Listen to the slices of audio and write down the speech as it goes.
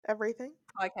Everything.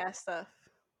 podcast stuff.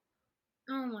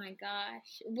 Oh my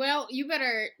gosh. Well,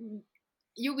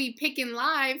 you'll be picking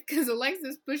live because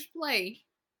Alexis pushed play.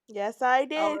 Yes, I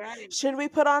did. All right. Should we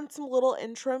put on some little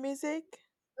intro music?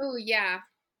 Oh yeah.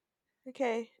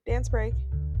 Okay, dance break.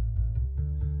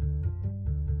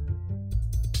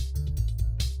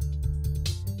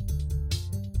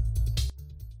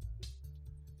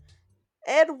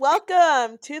 And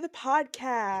welcome to the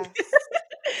podcast.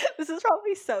 This is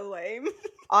probably so lame.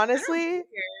 Honestly,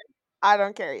 I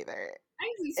don't care either.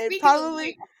 It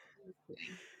probably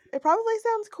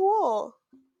sounds cool.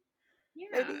 Yeah.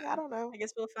 Maybe, I don't know. I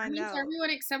guess we'll find out.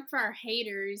 Everyone except for our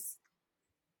haters.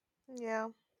 Yeah.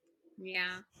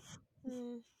 Yeah.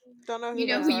 Don't know who you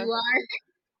know those who are. you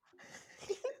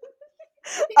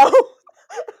are. Oh,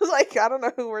 like I don't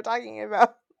know who we're talking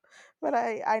about, but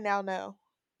I now know.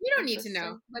 You don't need to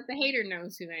know, but the hater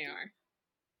knows who they are.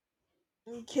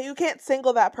 Okay, you can't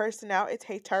single that person out. It's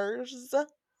haters.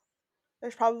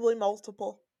 There's probably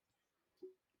multiple.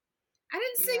 I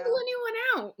didn't single anyone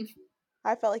out.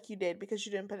 I felt like you did because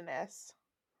you didn't put an S.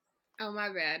 Oh, my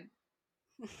bad.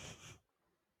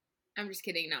 I'm just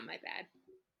kidding. Not my bad.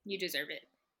 You deserve it.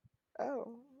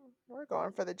 Oh, we're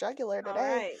going for the jugular today.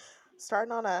 All right.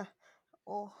 Starting on a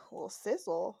little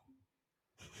sizzle.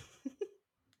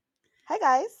 Hi,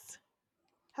 guys.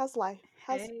 How's life?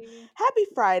 Happy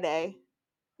Friday.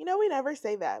 You know, we never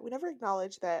say that. We never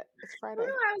acknowledge that it's Friday. Oh,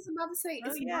 no, I was about to say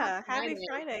it's not Friday. Happy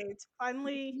Friday. It's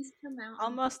finally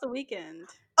almost the weekend.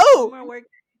 Oh! More work.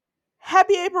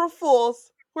 Happy April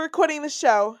Fools. We're quitting the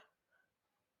show.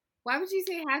 Why would you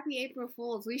say Happy April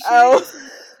Fools? We should have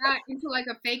got into like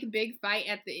a fake big fight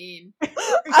at the end.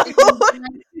 I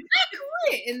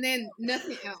quit, and then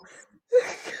nothing else.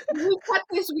 If we cut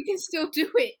this, we can still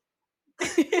do it. Or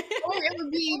it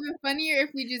would be even funnier if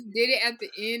we just did it at the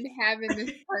end, having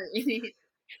this part in it,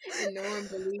 and no one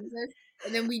believes us,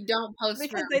 and then we don't post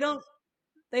because they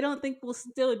don't think we'll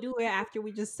still do it after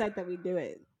we just said that we do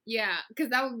it. Yeah,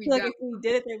 because that would be like if we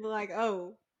did it, they'd be like,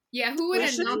 "Oh, yeah, who would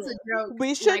announce a joke?"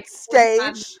 We should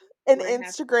stage an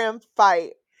Instagram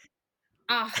fight.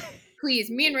 Please,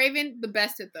 me and Raven, the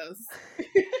best at those.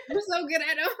 We're so good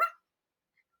at them.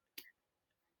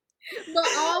 But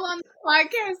all on the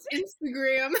podcast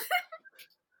Instagram.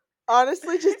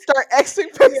 Honestly, just start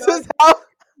Xing pictures out.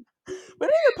 We don't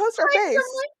even post our face.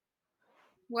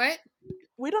 What?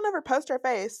 We don't ever post our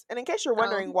face. And in case you're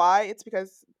wondering why, it's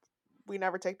because we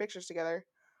never take pictures together.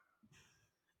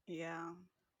 Yeah.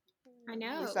 I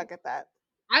know. We suck at that.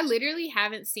 I literally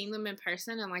haven't seen them in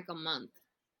person in like a month.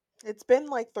 It's been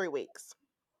like 3 weeks.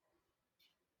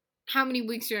 How many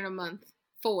weeks are in a month?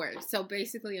 4. So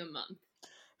basically a month.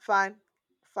 Fine.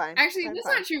 Actually, that's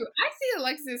not true. I see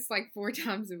Alexis like 4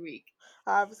 times a week.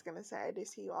 I was going to say, I do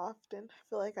see you often. I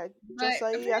feel like I just saw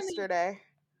you yesterday.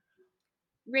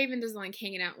 Raven doesn't like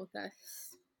hanging out with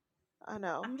us. I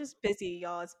know. I'm just busy,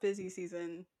 y'all. It's busy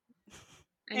season.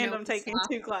 And I'm taking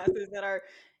 2 classes that are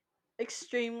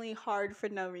extremely hard for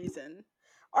no reason.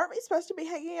 Aren't we supposed to be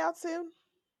hanging out soon?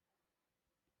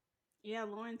 Yeah,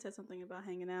 Lauren said something about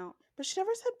hanging out. But she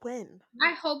never said when.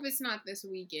 I hope it's not this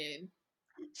weekend.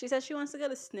 She said she wants to go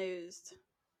to Snoozed.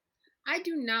 I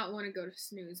do not want to go to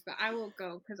Snooze, but I will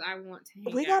go because I want to hang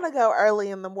out. We gotta go early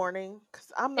in the morning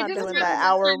because I'm not doing that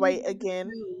hour wait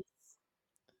again.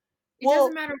 It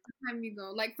doesn't matter what time you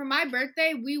go. Like for my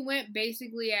birthday, we went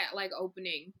basically at like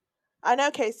opening. I know,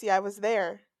 Casey. I was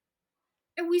there.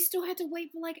 And we still had to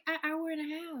wait for like an hour and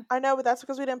a half. I know, but that's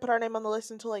because we didn't put our name on the list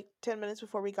until like 10 minutes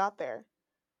before we got there.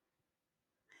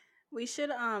 We should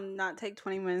not take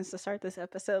 20 minutes to start this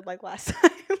episode like last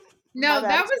time. No,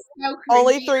 that was so crazy.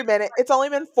 Only 3 minutes. It's only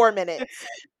been 4 minutes.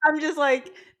 I'm just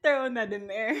like throwing that in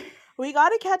there. We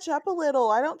gotta catch up a little.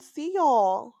 I don't see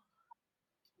y'all.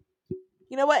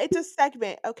 You know what? It's a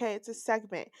segment. Okay, it's a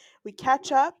segment. We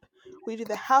catch up, we do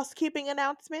the housekeeping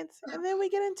announcements, and then we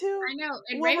get into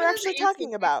what we're actually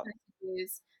talking about.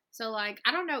 So, like,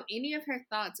 I don't know any of her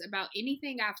thoughts about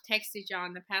anything I've texted y'all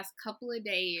in the past couple of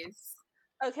days.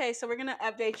 Okay, so we're going to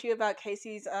update you about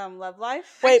Casey's love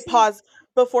life. Wait, pause.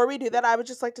 Before we do that, I would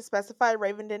just like to specify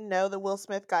Raven didn't know that Will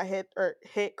Smith got hit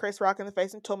Chris Rock in the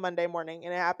face until Monday morning,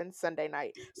 and it happened Sunday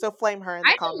night. So flame her in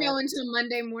the comments. I didn't know until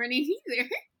Monday morning either.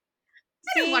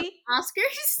 I didn't watch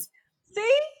Oscars.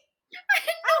 See?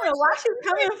 I don't know why she's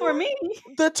coming for me.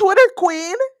 The Twitter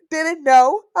queen didn't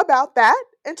know about that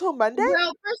until Monday?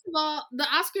 Well, first of all, the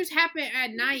Oscars happen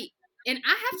at night, and I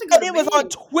have to go and it was on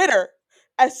Twitter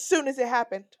as soon as it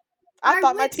happened. I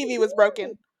thought my TV was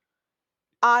broken.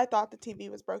 I thought the TV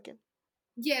was broken.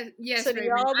 Yes. So do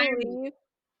y'all believe?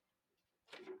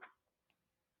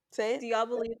 Say it. Do y'all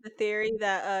believe the theory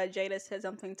that Jada said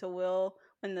something to Will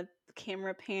when the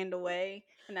camera panned away,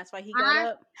 and that's why he got I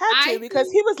up? Had I to, because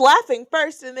think he was laughing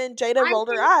first, and then Jada I rolled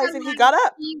her think eyes, that and he like got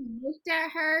up. he looked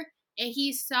at her and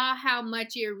he saw how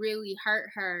much it really hurt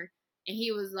her, and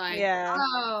he was like, Yeah.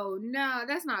 "Oh no,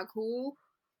 that's not cool."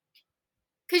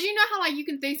 Cause you know how like you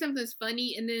can think something's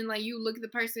funny, and then like you look at the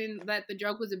person that the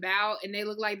joke was about, and they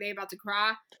look like they about to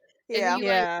cry, and then Yeah. you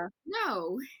like, Yeah.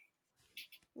 no.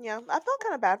 Yeah. I felt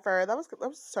kind of bad for her. That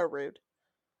was so rude.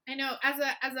 I know as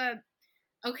a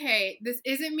okay, this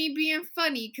isn't me being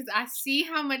funny because I see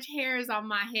how much hair is on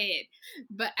my head,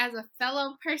 but as a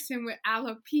fellow person with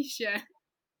alopecia,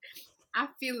 I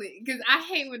feel it because I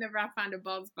hate whenever I find a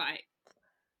bald spot,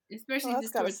 Well, especially that's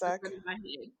just gotta towards the suck. front of my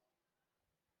head.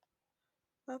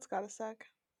 That's gotta suck.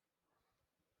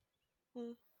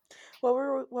 Hmm. What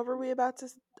were we about to?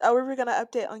 Oh, we were gonna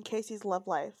update on Casey's love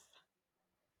life.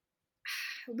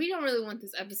 We don't really want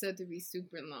this episode to be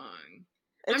super long.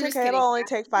 It's I'm just okay. It'll kidding. only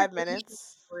take 5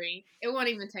 minutes. It won't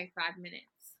even take 5 minutes.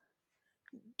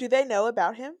 Do they know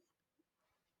about him?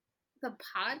 The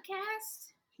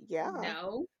podcast? Yeah.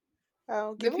 No.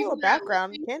 Oh, The give a people little that are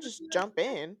background. You listening can't to just us? jump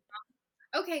in.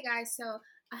 Okay, guys. So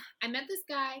I met this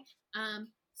guy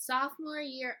sophomore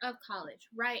year of college,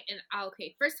 right? And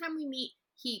okay, first time we meet,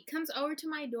 he comes over to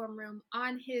my dorm room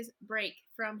on his break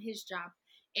from his job,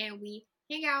 and we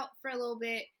hang out for a little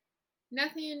bit.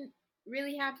 Nothing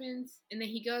really happens, and then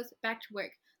he goes back to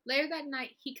work. Later that night,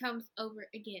 he comes over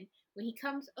again. When he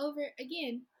comes over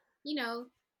again, you know,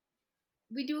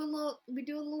 we do a little,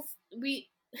 we.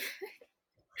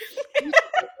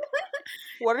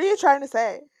 What are you trying to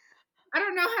say? I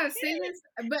don't know how to say this,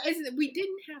 but we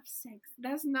didn't have sex.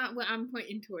 That's not what I'm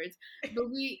pointing towards.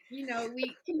 But we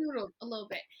canoodled a little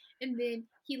bit, and then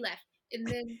he left. And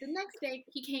then the next day,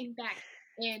 he came back,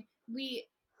 and we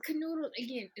canoodled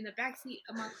again in the backseat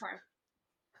of my car.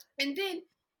 And then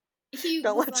he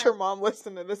Don't was let like, your mom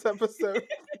listen to this episode.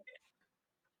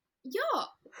 "Yo,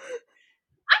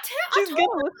 I She's gonna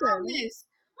told my mom listen. this.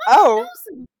 My mom Oh, knows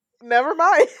this." never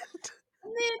mind.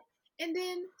 And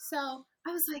then so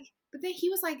I was like, but then he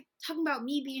was like talking about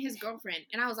me being his girlfriend,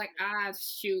 and I was like,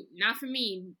 shoot, not for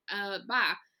me.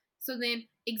 Bye. So then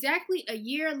exactly a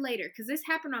year later, because this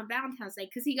happened on Valentine's Day,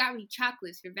 because he got me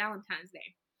chocolates for Valentine's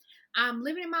Day. I'm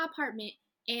living in my apartment,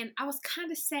 and I was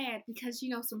kind of sad because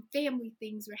some family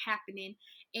things were happening,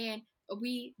 and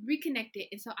we reconnected,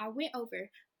 and so I went over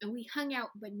and we hung out,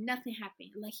 but nothing happened.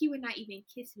 Like he would not even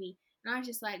kiss me, and I was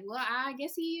just like, well, I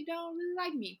guess he don't really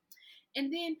like me.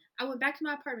 And then I went back to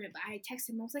my apartment, but I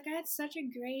texted him. I was like, I had such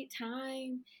a great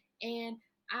time, and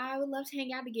I would love to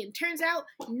hang out again. Turns out,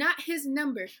 not his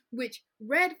number, which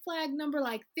red flag number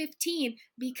like 15,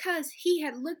 because he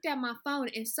had looked at my phone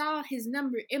and saw his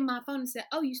number in my phone and said,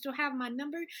 oh, you still have my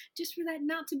number? Just for that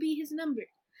not to be his number.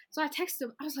 So I texted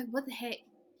him. I was like, what the heck?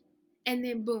 And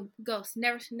then boom, ghost.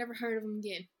 Never heard of him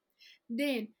again.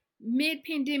 Then,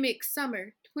 mid-pandemic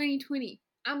summer 2020,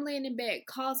 I'm laying in bed,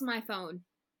 calls my phone,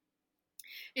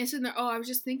 and sitting there, oh, I was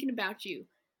just thinking about you.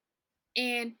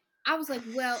 And I was like,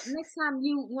 well, next time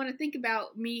you want to think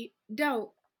about me, don't.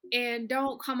 And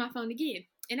don't call my phone again.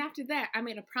 And after that, I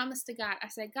made a promise to God. I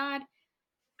said, God,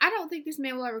 I don't think this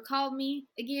man will ever call me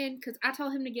again because I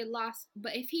told him to get lost.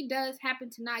 But if he does happen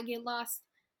to not get lost,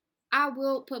 I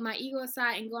will put my ego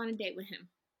aside and go on a date with him.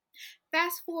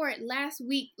 Fast forward last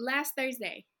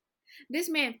Thursday, this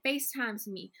man FaceTimes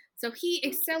me. So he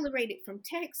accelerated from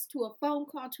text to a phone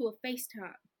call to a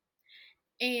FaceTime.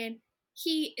 And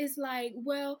he is like,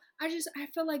 well, I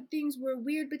felt like things were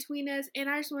weird between us, and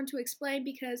I just wanted to explain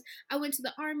because I went to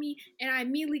the army and I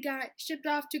immediately got shipped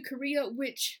off to Korea,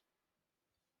 which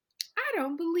I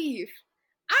don't believe.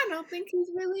 I don't think he's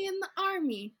really in the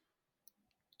army.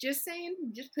 Just saying,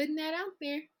 just putting that out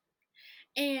there.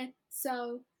 And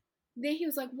so then he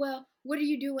was like, well, what are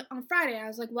you doing on Friday? I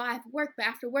was like, well, I have work, but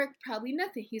after work, probably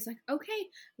nothing. He's like, okay,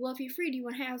 well, if you're free, do you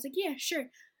want to hang? I was like, yeah, sure.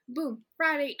 Boom.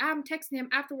 Friday, I'm texting him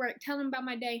after work, telling him about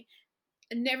my day,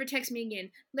 and never texts me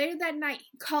again. Later that night,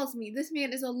 he calls me. This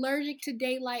man is allergic to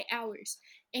daylight hours.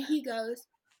 And he goes,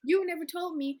 you never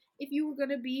told me if you were going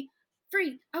to be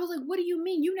free. I was like, what do you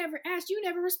mean? You never asked. You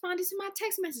never responded to my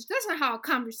text message. That's not how a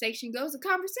conversation goes. A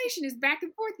conversation is back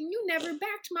and forth, and you never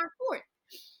backed my forth.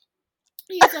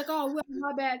 He was like, oh, well,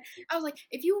 my bad. I was like,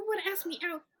 if you would ask me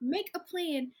out, make a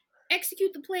plan,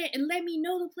 execute the plan, and let me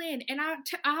know the plan, and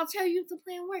I'll tell you if the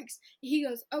plan works. He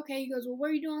goes, okay. He goes, well, what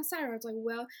are you doing on Saturday? I was like,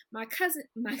 well, my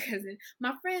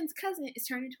friend's cousin is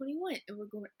turning 21, and we're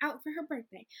going out for her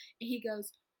birthday. And he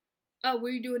goes, oh, what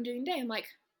are you doing during the day? I'm like,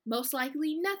 most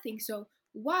likely nothing. So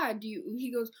why do you?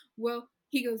 He goes, well,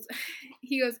 he goes,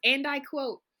 and I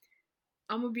quote,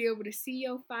 I'm gonna be able to see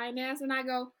your fine ass, and I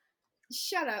go,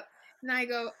 shut up. And I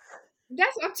go,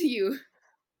 that's up to you.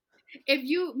 If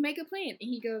you make a plan. And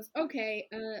he goes, okay,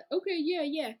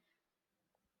 yeah.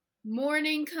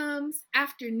 Morning comes,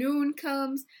 afternoon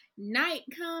comes, night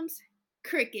comes,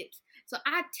 crickets. So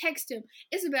I text him.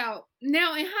 It's about,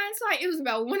 now in hindsight, it was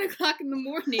about 1 o'clock in the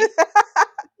morning.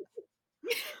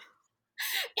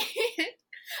 And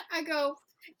I go,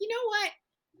 you know what?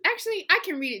 Actually, I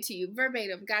can read it to you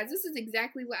verbatim. Guys, this is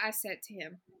exactly what I said to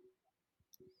him.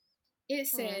 It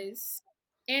says,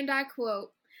 and I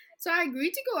quote, so I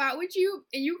agreed to go out with you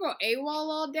and you go AWOL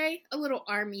all day. A little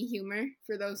army humor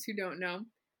for those who don't know.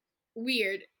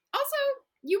 Weird. Also,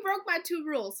 you broke my 2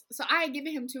 rules. So I had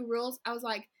given him 2 rules. I was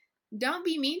like, don't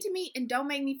be mean to me and don't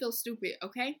make me feel stupid,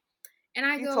 okay? And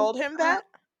I You go, told him that?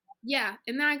 yeah.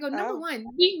 And then I go, number 1,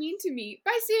 be mean to me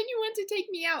by saying you want to take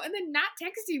me out and then not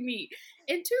texting me.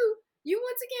 And 2, you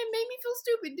once again made me feel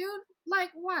stupid, dude.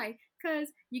 Like, why? Because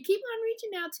you keep on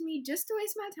reaching out to me just to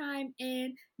waste my time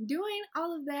and doing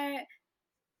all of that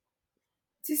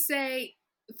to say,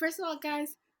 first of all,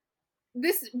 guys,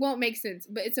 this won't make sense,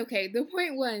 but it's okay. The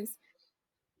point was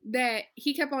that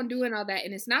he kept on doing all that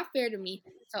and it's not fair to me.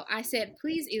 So I said,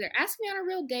 please either ask me on a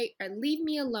real date or leave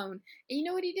me alone. And you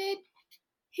know what he did?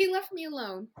 He left me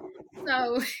alone.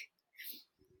 So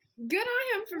good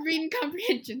on him for reading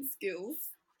comprehension skills.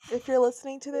 If you're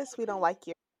listening to this, we don't like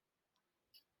you.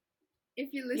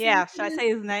 If you're listening Yeah, to should I this, say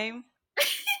his name?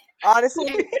 Honestly,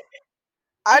 and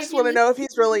I if just you're want to know if listening,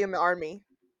 he's really in the army.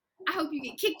 I hope you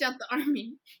get kicked out the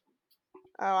army.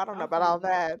 Oh, I don't know I'll about all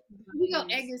find out. that. We go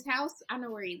egg his house. I know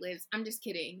where he lives. I'm just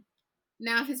kidding.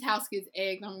 Now if his house gets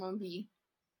egged, I'm gonna be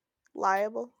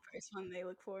Liable? First one they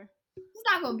look for. It's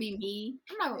not gonna be me.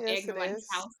 I'm not gonna Yes, egg it nobody's is.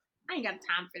 house. I ain't got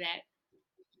time for that.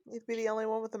 You'd be the only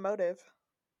one with a motive.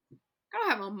 I don't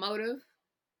have a motive.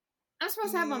 I'm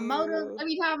supposed to have a motive You.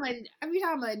 every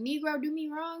time a Negro do me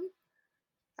wrong.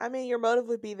 I mean, your motive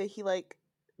would be that he, like,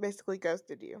 basically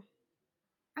ghosted you.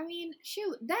 I mean,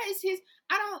 shoot, that is his.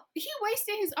 He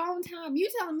wasted his own time. You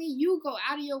telling me you go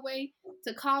out of your way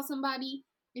to call somebody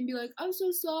and be like, I'm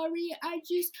so sorry.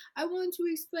 I want to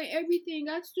explain everything.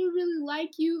 I still really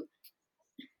like you.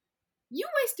 You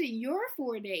wasted your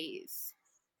 4 days.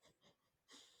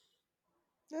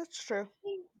 That's true.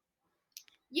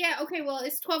 Yeah, okay, well,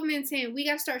 it's 12 minutes in. We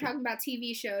got to start talking about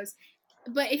TV shows.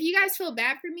 But if you guys feel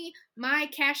bad for me, my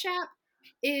Cash App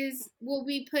will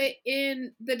be put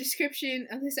in the description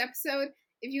of this episode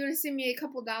if you want to send me a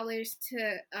couple dollars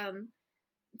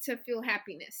to feel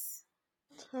happiness.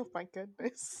 Oh my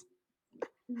goodness.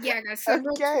 Yeah, guys,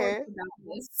 several tours Okay.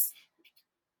 about this.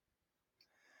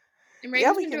 And Yeah,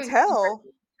 Reagan's we been can doing tell. the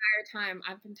entire time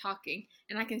I've been talking,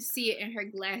 and I can see it in her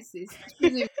glasses. She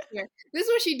doesn't even care. This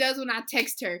is what she does when I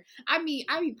text her. I be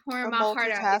pouring A my heart out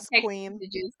in multitask text queen.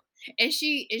 messages, and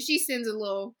she sends a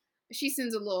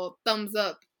little thumbs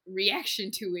up reaction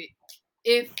to it,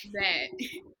 if that.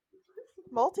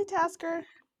 Multitasker.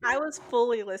 I was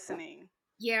fully listening.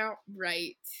 Yeah,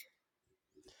 right.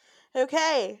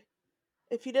 Okay.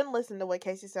 If you didn't listen to what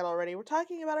Casey said already, we're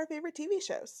talking about our favorite TV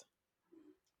shows.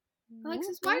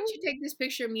 Alexis, why did you take this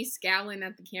picture of me scowling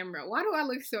at the camera? Why do I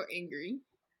look so angry?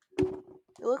 You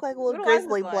look like a What little do I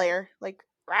grizzly look like? Blair. Like,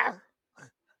 rawr.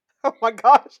 Oh my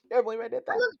gosh. I can't believe I did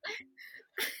I that.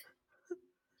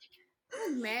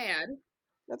 look mad.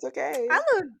 That's okay. I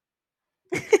look.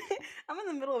 I'm in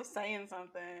the middle of saying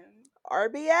something.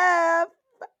 RBF.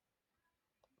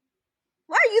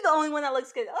 Why are you the only one that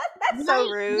looks good? That's so Right?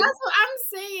 rude. That's what I'm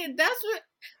saying.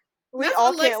 We That's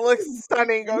all Alexis' can't look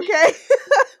stunning, brand. okay?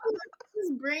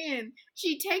 Alexis' brand.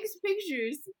 She takes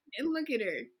pictures and look at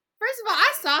her. First of all,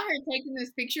 I saw her taking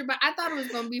this picture, but I thought it was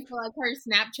gonna be for like her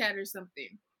Snapchat or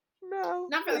something, No,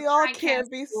 not for the we all podcast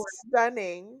can't be story.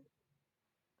 stunning.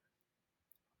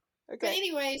 But Okay.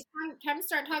 anyways, time to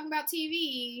start talking about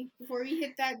TV before we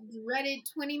hit that dreaded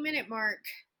 20-minute mark.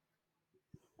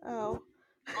 Oh.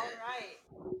 All right.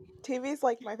 TV's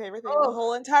like my favorite thing in the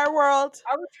whole entire world.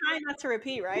 I was trying not to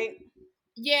repeat, right?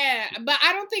 Yeah, but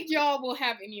I don't think y'all will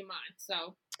have any of mine.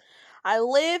 So I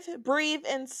live, breathe,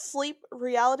 and sleep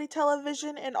reality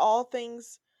television and all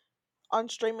things on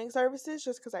streaming services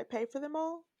just because I pay for them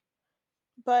all.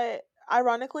 But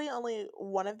ironically, only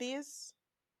one of these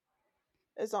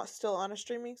is not still on a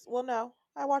streaming. Well, no,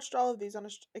 I watched all of these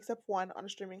except one on a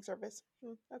streaming service.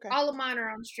 Okay. all of mine are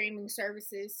on streaming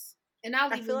services, and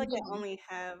I'll I even feel like give I them. only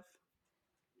have.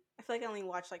 I feel like I only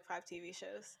watch like 5 TV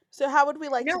shows. So how would we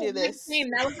like No, to do like this?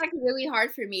 same. That was like really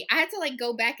hard for me. I had to like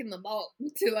go back in the vault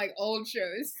to like old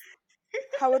shows.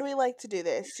 How would we like to do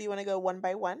this? Do you want to go one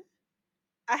by one?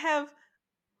 I have.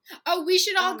 Oh, we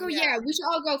should all go. Yeah. Yeah, we should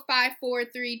all go 5, 4,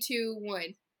 3, 2,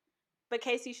 1. But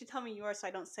Casey, you should tell me yours so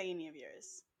I don't say any of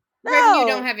yours. Raven, you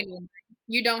don't No. have any in mind.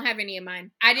 You don't have any in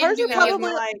mind. I didn't Hers do are any of probably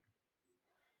mine. like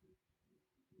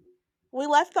we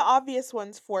left the obvious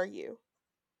ones for you.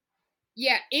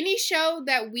 Yeah, any show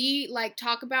that we like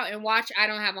talk about and watch, I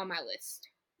don't have on my list.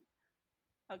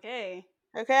 okay.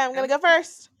 Okay, I'm gonna go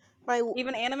first.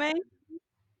 Even anime?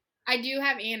 I do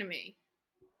have anime.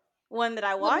 One that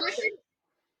I Well, watch?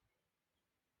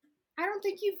 I don't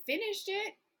think you finished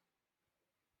it.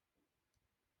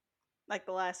 Like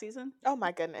the last season? Oh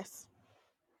my goodness.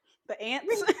 The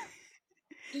ants?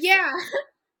 Yeah.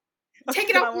 Okay, Take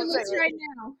it then off I your won't say list it. right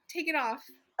now. Take it off.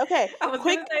 Okay, I was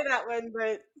quick gonna say that one,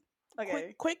 but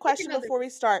okay. quick Pick question another. before we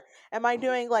start. Am I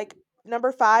doing like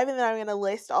number 5 and then I'm gonna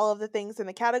list all of the things in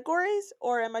the categories,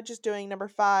 or am I just doing number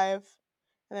 5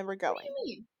 and then we're What do going? you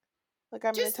mean? Like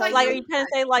I'm gonna Just tell like Like, are number you you trying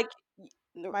to 5.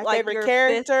 say my like favorite your fifth?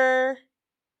 character,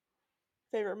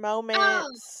 favorite Oh,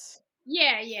 moments.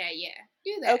 yeah.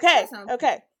 Do that. Okay, That sounds good.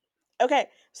 okay, okay.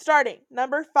 Starting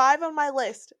number 5 on my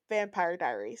list, Vampire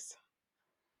Diaries.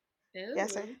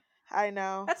 Yes, Ooh. I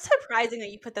know. That's surprising that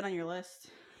you put that on your list.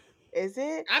 Is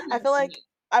it? I've I never feel seen like it.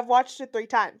 I've watched it 3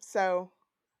 times, so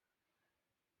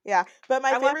yeah. But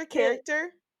my I watched favorite it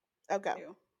character, oh go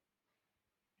too.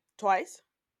 twice.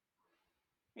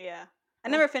 Yeah. I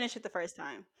Oh, never finished it the first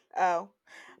time. oh,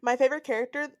 my favorite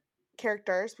characters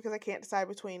because I can't decide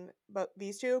between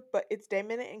these two, but it's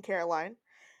Damon and Caroline.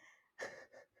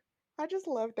 I just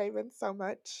love Damon so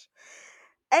much.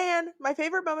 And my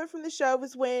favorite moment from the show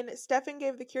was when Stefan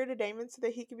gave the cure to Damon so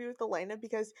that he could be with Elena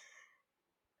because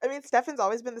I mean Stefan's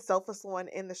always been the selfless one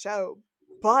in the show,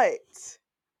 but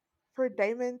for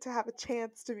Damon to have a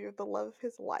chance to be with the love of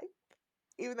his life,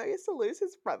 even though he has to lose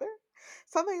his brother,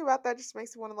 something about that just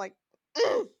makes me want to like,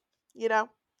 you know.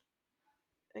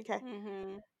 Okay,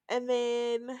 Mm-hmm. and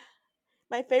then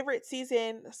my favorite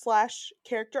season slash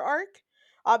character arc.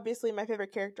 Obviously, my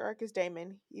favorite character arc is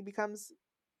Damon. He becomes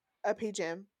a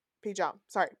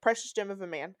precious gem of a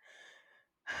man.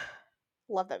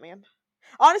 Love that man.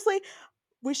 Honestly,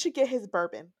 we should get his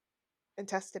bourbon and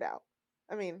test it out.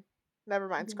 I mean, never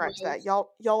mind, scratch that. Gross.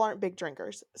 Y'all aren't big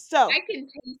drinkers. So, I can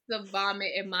taste the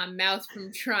vomit in my mouth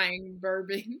from trying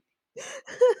bourbon.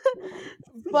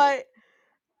 but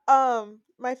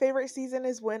my favorite season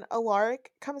is when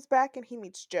Alaric comes back and he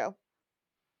meets Joe.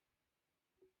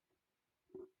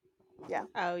 Yeah.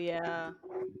 Oh yeah.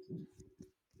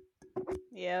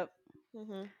 Yep.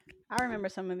 Mhm. I remember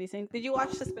some of these things. Did you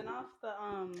watch the spinoff?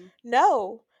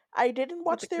 No, I didn't With the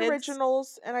watch the kids?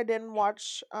 originals and I didn't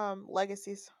watch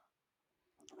Legacies.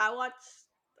 I watched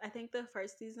I think the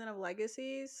first season of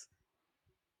Legacies.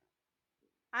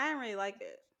 I didn't really like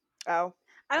it. Oh.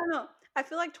 I don't know. I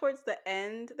feel like towards the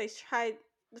end they tried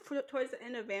towards the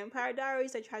end of Vampire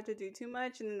Diaries they tried to do too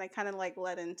much and then they kind of like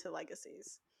led into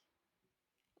Legacies.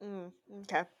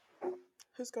 Okay.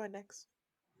 Who's going next?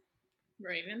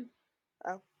 Raven.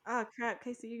 Oh. Oh crap,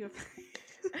 Casey, you go.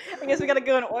 I guess we gotta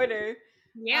go in order.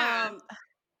 Yeah. Um,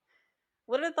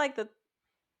 what are like the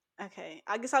okay?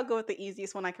 I guess I'll go with the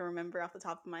easiest one I can remember off the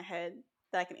top of my head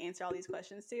that I can answer all these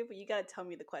questions to. But you gotta tell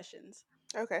me the questions.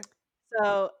 Okay.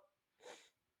 So,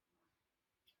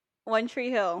 One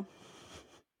Tree Hill.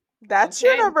 That's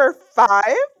your Okay. number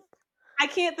 5? I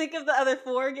can't think of the other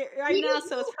four right You now, didn't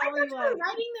so it's know. I probably thought you like were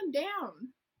writing them down.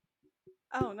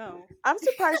 oh no. I'm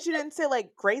surprised you didn't say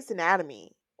like Grey's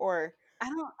Anatomy or I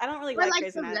don't really Or like like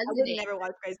Grey's the Anatomy. I would resident. never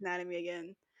watch Grey's Anatomy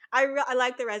again. I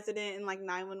like The Resident and like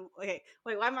 911. Okay,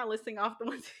 wait, why am I listing off the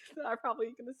ones that I'm probably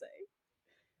gonna say?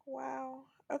 wow.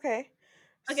 Okay.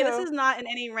 Okay, this So, is not in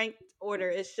any ranked order.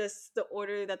 It's just the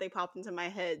order that they popped into my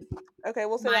head okay,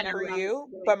 we'll say Mine that are for right. you,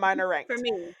 but mine are for ranked.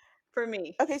 me. For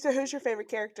me, Okay, so who's your favorite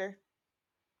character?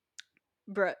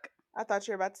 Brooke. I thought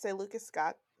you were about to say Lucas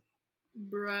Scott.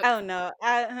 Brooke. Oh no,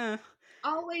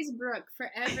 Always Brooke.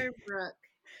 Forever Brooke.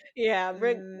 yeah,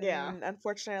 Brooke. Yeah,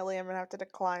 Unfortunately, I'm gonna have to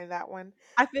decline that one.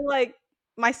 I feel like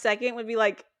my second would be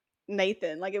like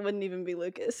Nathan. Like it wouldn't even be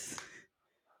Lucas.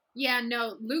 Yeah,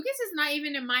 no. Lucas is not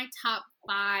even in my top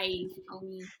 5.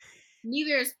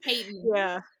 Neither is Peyton.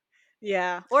 Yeah,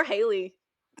 yeah, or Haley.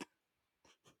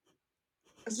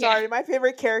 Yeah. Sorry, my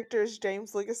favorite character is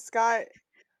James Lucas Scott.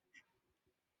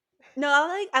 No,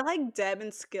 I like Deb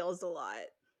and Skills a lot.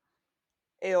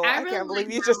 Ew, I I really can't believe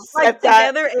like you Mal. just Like said that.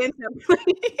 together and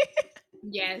separately.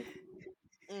 Yes.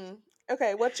 Mm.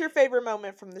 Okay, what's your favorite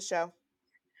moment from the show?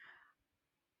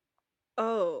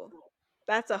 Oh,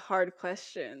 that's a hard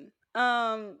question.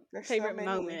 There's so Favorite many.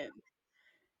 moment.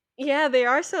 Yeah, there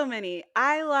are so many.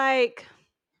 I like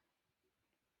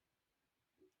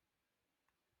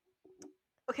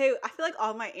okay, I feel like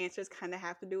all my answers kind of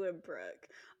have to do with Brooke.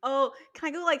 Oh, can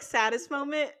I go like saddest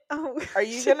moment? Oh, Are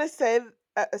you gonna say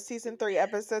season 3,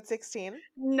 episode 16?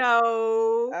 No.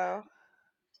 Oh,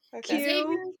 okay. Q.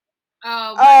 Xavier.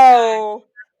 Oh my god. Oh,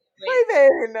 Wait.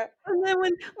 Raven. And then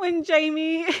when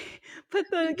Jamie put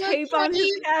the The cape on his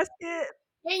cave, casket.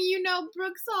 and you know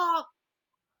Brooke saw.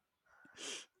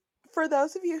 For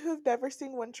those of you who've never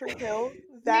seen One Tree Hill,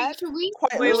 Wait, that should we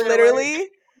quite Spoiler spoil alert. literally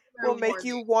will make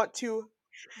you warning? want to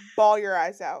bawl your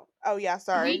eyes out. Oh yeah, Oh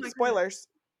sorry. my god. Spoilers.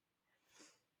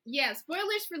 Yeah,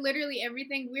 spoilers for literally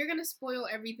everything. We're gonna spoil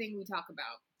everything we talk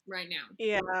about right now.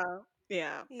 Yeah.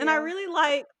 Yeah. And Yeah.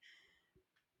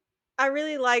 I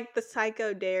really like the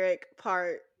Psycho Derek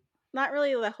part. Not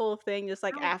really the whole thing, just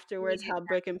like I afterwards hated how that.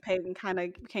 Brooke and Peyton kind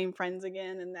of became friends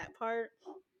again in that part.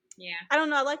 Yeah. I don't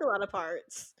know, I like a lot of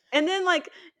parts. And then like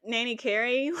Nanny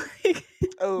Carey, like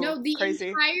Oh, No, the crazy.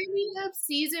 entirety of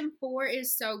season 4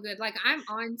 is so good. Like I'm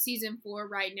on season 4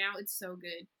 right now. It's so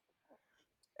good.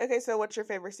 Okay, so what's your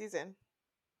favorite season?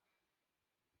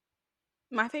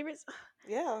 my favorites.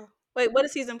 Yeah. Wait, what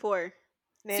is season 4?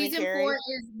 Nanny Season 4 Carey.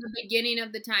 is the beginning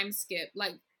of the time skip.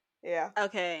 Like Yeah.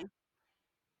 Okay.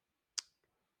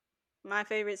 My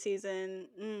favorite season.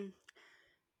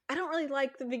 I don't really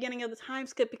like the beginning of the time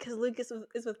skip because Lucas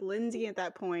is with Lindsay at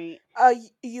that point.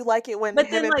 You like it when But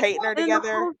him then, and like, Peyton are and then the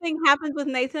together? whole thing happens with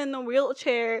Nathan in the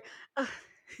wheelchair. Ugh.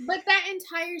 but that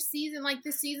entire season, like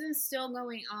the season's still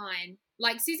going on.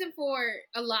 Like season 4,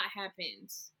 a lot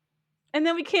happens. And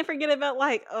then we can't forget about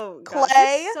like, oh god, there's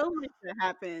Clay. so much that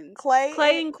happens. Clay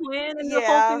Clay and and Quinn and the whole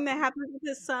yeah. thing that happens with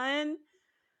his son.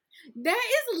 That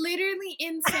is literally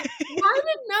insane. Why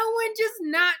did no one just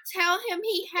not tell him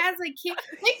he has a kid?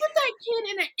 They put that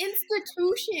kid in an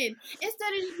institution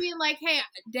instead of just being like, "Hey,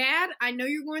 Dad, I know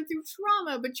you're going through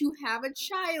trauma, but you have a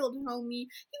child, homie."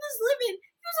 He was living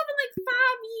like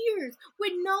 5 years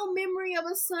with no memory of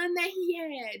a son that he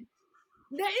had.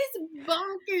 That is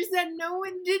bonkers that no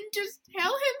one didn't just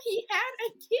tell him he had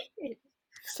a kid.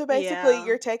 So basically, Yeah.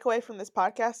 your takeaway from this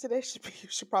podcast today should be you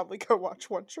should probably go watch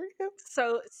One Tree Hill.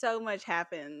 So much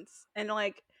happens. And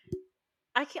like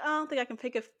I don't think I can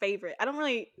pick a favorite. I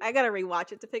gotta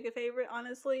rewatch it to pick a favorite,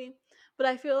 honestly. But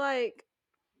I feel like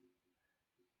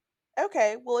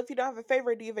Okay, well, if you don't have a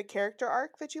favorite, do you have a character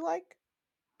arc that you like?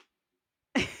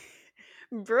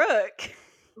 Brooke.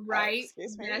 Oh, Right?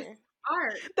 excuse That's me.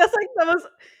 art. That's like the most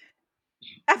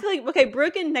I feel like okay,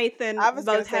 Brooke and Nathan I was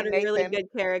gonna both say had a really Nathan. good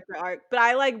character arc, but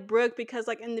I like Brooke because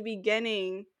like in the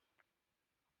beginning,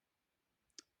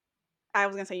 I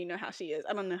was gonna say you know how she is.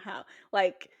 I don't know how.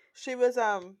 Like, She was It's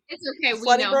okay. We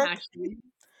Slutty know how Brooke. she is.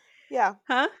 Yeah,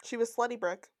 huh? she was Slutty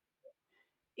Brooke.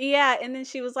 Yeah, and then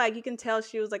she was like, you can tell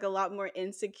she was like a lot more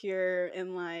insecure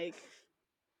and like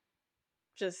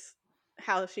just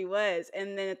how she was.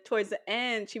 And then towards the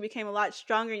end, she became a lot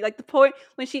stronger. Like the point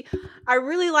when I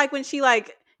really like when she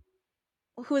like,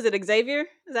 who is it? Xavier?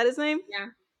 Is that his name? Yeah.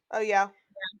 Oh yeah,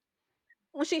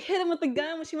 When she hit him with the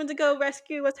gun when she went to go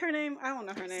rescue, what's her name? I don't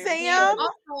know her name. And Sam.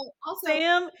 also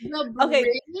Sam. the Okay,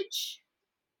 bridge,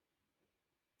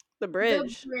 the the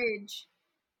bridge. bridge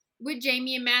with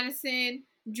Jamie and Madison,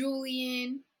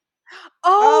 Julian.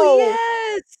 Oh Oh,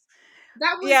 yes.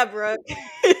 That was Yeah, Brooke.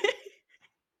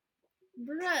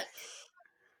 Brooke.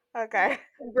 okay.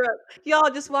 Brooke.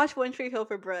 Y'all just watch One Tree Hill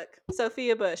for Brooke.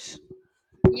 Sophia Bush.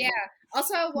 Yeah.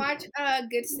 Also watch Good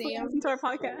Please Sam. listen to our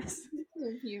podcast.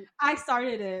 So cute. I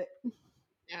started it.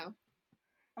 Oh,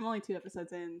 I'm only 2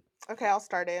 episodes in. Okay, I'll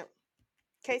start it.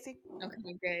 Casey.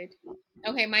 okay, good.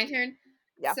 Okay, my turn.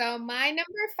 Yeah. So my number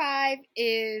 5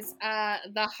 is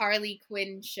the Harley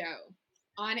Quinn show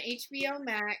on HBO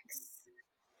Max.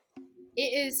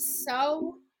 It is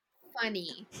so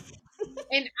funny.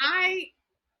 And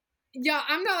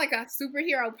I'm not like a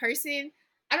superhero person.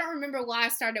 I don't remember why I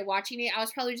started watching it. I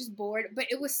was probably just bored, but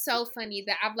it was so funny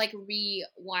that I've like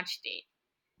re-watched it.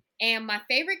 And my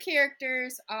favorite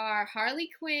characters are Harley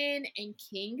Quinn and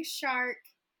King Shark.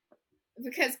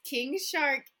 Because King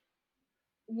Shark,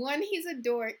 one, he's a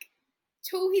dork.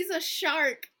 Two, he's a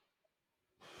shark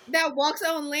that walks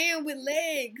on land with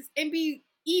legs and be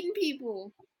eating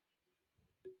people.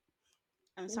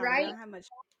 I'm sorry, I Right? don't have much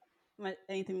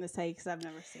anything to say because I've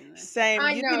never seen this. Same.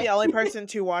 I You'd be know. the only person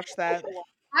to watch that.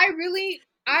 I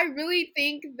really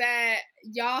think that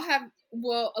y'all have.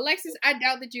 Well, Alexis, I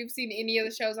doubt that you've seen any of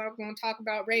the shows I'm going to talk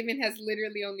about. Raven has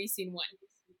literally only seen one.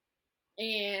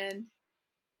 And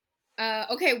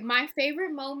okay, my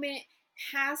favorite moment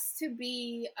has to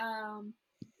be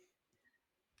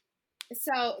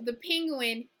so the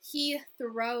penguin, he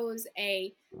throws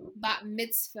a bat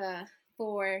mitzvah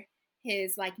for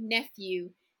his like nephew,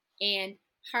 and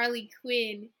Harley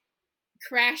Quinn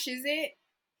crashes it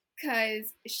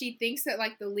because she thinks that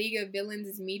like the League of Villains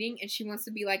is meeting and she wants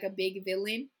to be like a big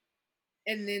villain.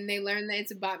 and then they learn that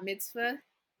it's a bat mitzvah,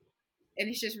 and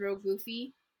it's just real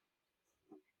goofy.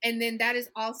 And then that is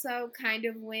also kind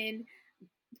of when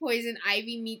Poison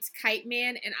Ivy meets Kite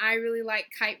Man, and I really like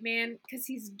Kite Man because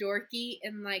he's dorky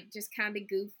and like just kind of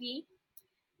goofy.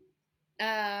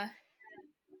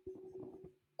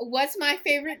 What's my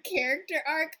favorite character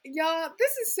arc, y'all?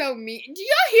 This is so mean. Do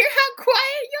y'all hear how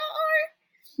quiet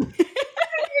y'all are?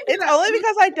 It's only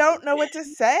because I don't know what to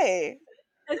say.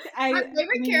 My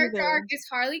favorite me character neither. arc is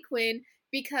Harley Quinn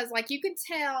because, like, you could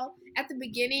tell at the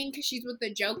beginning because she's with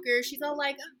the Joker. She's all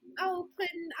like, "Oh,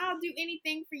 Clinton, I'll do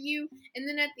anything for you," and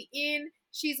then at the end,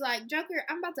 she's like, "Joker,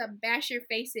 I'm about to bash your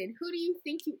face in. Who do you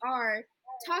think you are,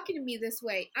 talking to me this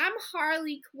way? I'm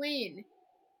Harley Quinn."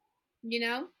 You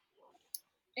know.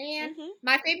 And Mm-hmm.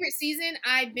 my favorite season,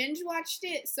 I binge watched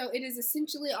it, so it is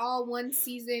essentially all one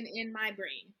season in my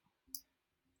brain.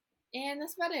 And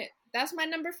that's about it. That's my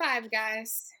number 5,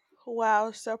 guys.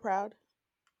 Wow, so proud.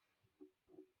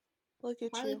 Look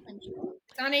at Harley you. Quinn.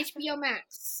 It's on HBO Max,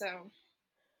 so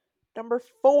Number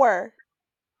 4.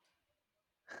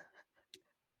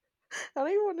 I don't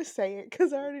even want to say it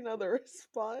because I already know the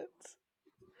response.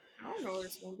 I don't know what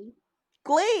it's gonna be.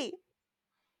 Glee.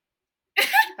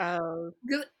 Oh,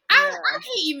 I yeah. can't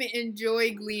even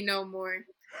enjoy Glee no more.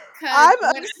 Cause I'm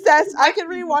when obsessed. I can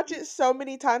watching rewatch it so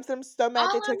many times and I'm so mad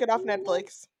all they I'm took it off saying is,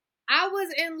 Netflix. I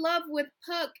was in love with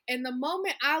Puck, and the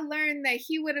moment I learned that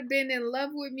he would have been in love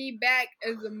with me back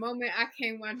is the moment I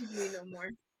can't watch Glee no more.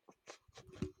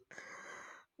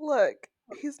 Look,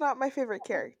 he's not my favorite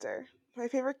character. My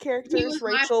favorite character He is was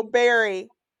my Rachel Berry.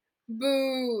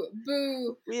 boo,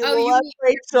 boo. We Oh, you love mean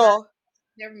Rachel.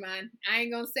 never mind. I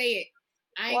ain't gonna say it.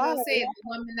 I ain't Why? gonna say it. The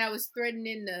woman that was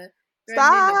threatening the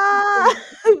Stop!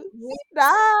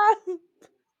 Stop!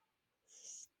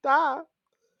 Stop!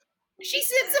 She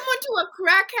sent someone to a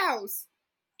crack house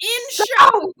in Stop!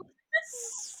 show.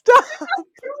 Stop!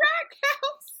 Crack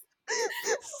house.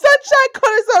 Sunshine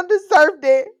Corazon deserved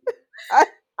it.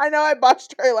 I know I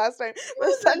botched her last time, It but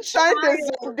was a Sunshine child.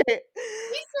 deserved it.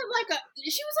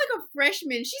 She was like a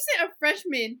freshman. She said a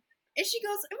freshman, and she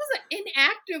goes, "It was an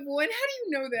inactive one." How do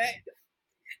you know that?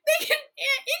 They can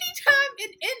anytime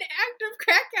an inactive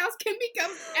crack house can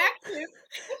become active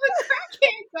if a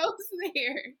crackhead goes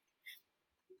there.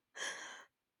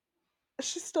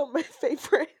 She's still my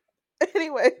favorite.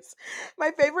 Anyways,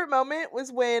 my favorite moment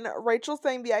was when Rachel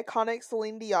sang the iconic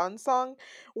Celine Dion song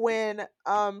when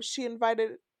she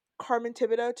invited Carmen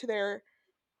Thibodeau to their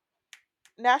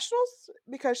nationals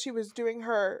because she was doing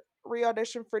her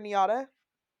re-audition for Niata.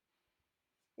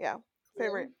 Yeah, Cool.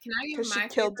 favorite Can I give because she my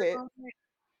killed favorite it. moment?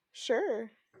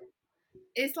 Sure.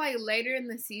 It's like later in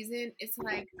the season. It's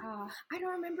like I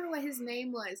don't remember what his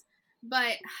name was,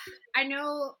 but I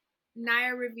know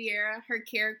Naya Riviera, her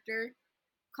character,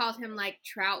 called him like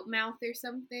Trout Mouth or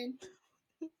something.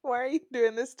 Why are you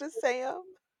doing this to Sam?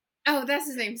 Oh, that's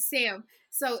his name, Sam.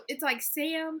 So it's like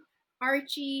Sam,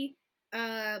 Archie,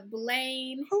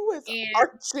 Blaine, Who is and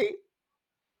Archie?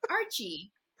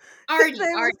 Archie. His name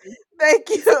is. Artie. Thank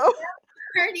you.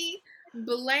 Artie,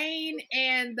 Blaine,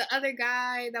 and the other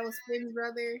guy that was Finn's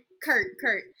brother,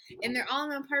 Kurt. And they're all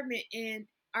in an apartment, and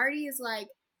Artie is like,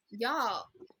 "Y'all,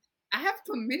 I have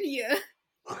chlamydia."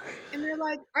 And they're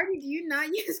like, "Artie, do you not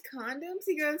use condoms?"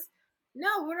 He goes,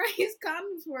 "No, what do I use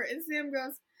condoms for?" And Sam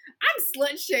goes, "I'm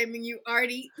slut shaming you,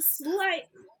 Artie. Slut.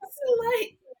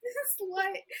 Slut.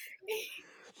 Slut."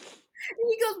 And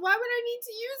he goes, "Why would I need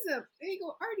to use them?" And he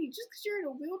goes, "Artie, just because you're in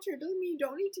a wheelchair doesn't mean you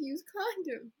don't need to use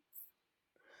condoms."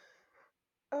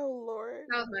 Oh Lord.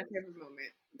 That was my favorite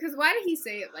moment. Because why did he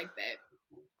say it like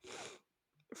that?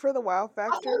 For the wow Also,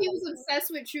 factor. he was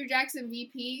obsessed with True Jackson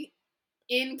VP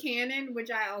in canon, which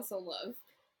I also love.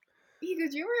 He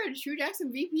goes, "You were a True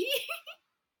Jackson VP?"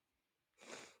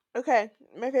 Okay,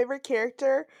 my favorite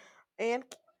character and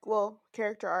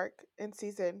character arc in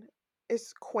season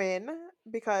is Quinn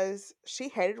because she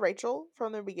hated Rachel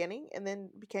from the beginning and then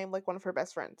became like one of her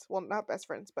best friends. Well, not best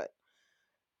friends, but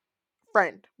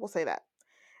friend. We'll say that.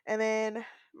 And then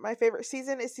my favorite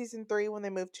season is season 3 when they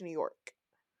moved to New York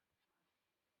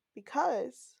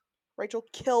because Rachel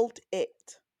killed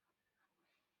it.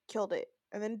 Killed it.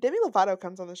 And then Demi Lovato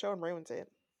comes on the show and ruins it.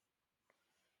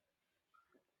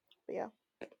 But yeah,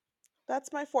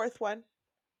 that's my fourth one.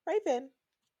 Raven.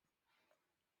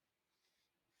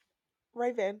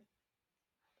 Raven.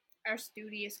 Our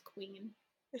studious queen.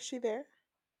 Is she there?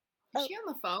 Is Oh, she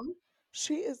on the phone?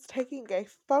 she is taking a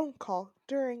phone call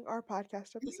during our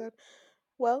podcast episode.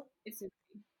 Well, It's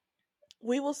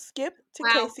we will skip to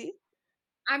wow. Casey.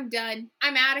 I'm done.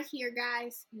 I'm out of here,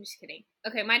 guys. I'm just kidding.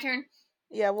 Okay, my turn.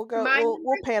 Yeah, we'll go. My We'll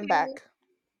number pan two. back.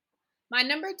 My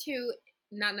number 2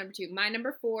 not number 2. My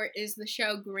number 4 is the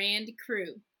show Grand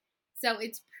Crew. So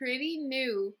it's pretty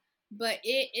new, but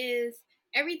it is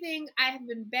everything I have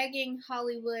been begging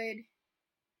Hollywood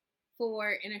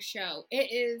for in a show.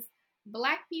 It is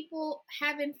black people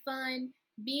having fun,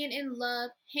 being in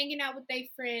love, hanging out with their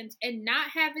friends, and not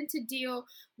having to deal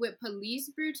with police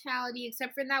brutality,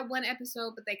 except for in that one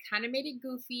episode, but they kind of made it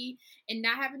goofy, and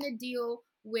not having to deal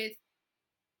with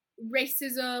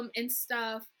racism and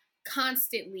stuff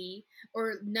constantly,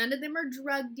 or none of them are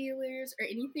drug dealers or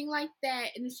anything like that.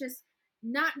 And it's just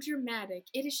not dramatic.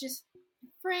 It is just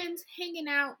friends hanging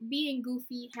out, being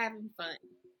goofy, having fun.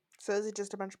 So is it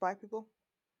just a bunch of black people?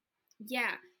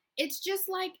 Yeah, it's just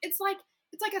like it's like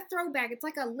a throwback. It's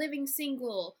like a living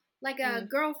single, like a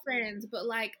girlfriends, but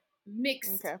like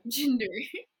mixed gender.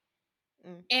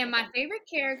 And my favorite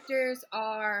characters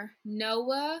are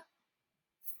Noah,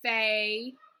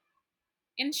 Faye,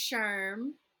 and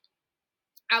Sherm.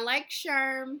 I like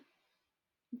Sherm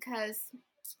because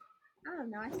I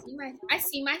don't know. I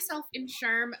see myself in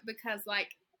Sherm because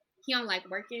like he don't like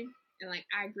working, and like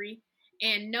I agree.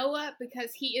 And Noah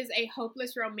because he is a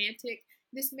hopeless romantic.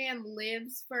 This man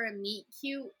lives for a meet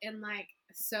cute, and like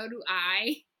so do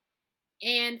I.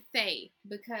 And Faye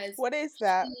because What is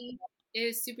that? she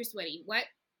is super sweaty. What?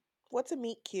 What's a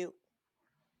meet cute?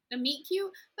 A meet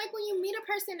cute? Like when you meet a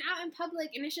person out in public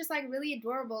and it's just like really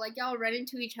adorable. Like y'all run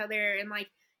into each other and like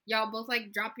y'all both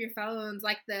like drop your phones.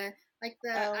 Like the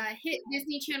hit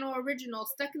Disney Channel original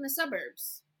Stuck in the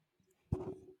Suburbs.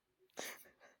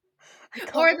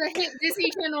 Or the hit Disney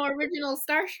Channel original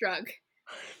Starstruck.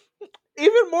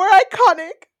 Even more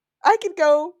iconic. I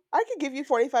could give you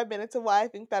 45 minutes of why I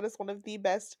think that is one of the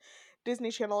best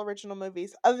Disney Channel original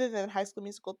movies, other than High School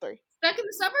Musical 3. Stuck in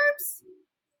the Suburbs?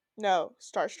 No,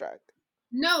 Starstruck.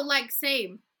 No, like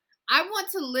same. I want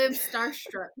to live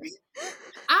Starstruck.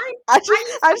 I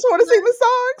just want to sing the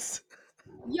songs.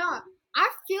 Yeah, I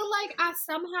feel like I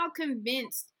somehow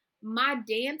convinced my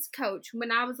dance coach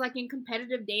when I was like in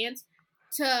competitive dance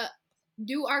to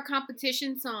do our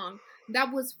competition song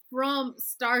that was from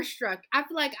Starstruck. I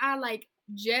feel like I like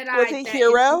Jedi. Was it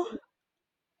Hero?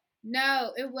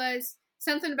 No, it was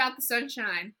something about the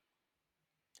sunshine.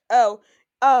 Oh,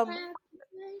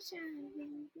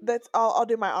 that's I'll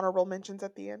do my honorable mentions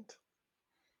at the end.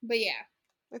 But yeah,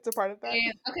 it's a part of that.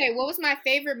 And, okay, what was my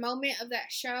favorite moment of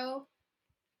that show?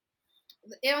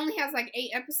 It only has like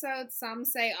 8 episodes, so I'm gonna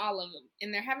say all of them.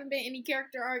 And there haven't been any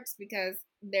character arcs because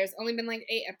there's only been like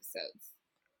 8 episodes.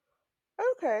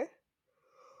 Okay.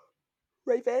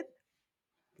 Raven?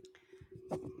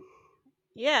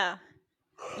 Yeah.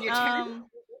 Your turn.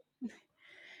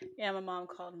 Yeah, my mom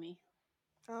called me.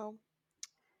 Oh.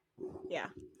 Yeah.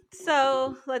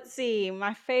 So let's see.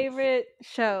 My favorite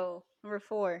show, number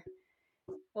 4.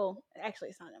 Well, actually,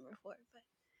 it's not number 4,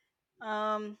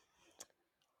 but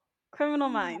Criminal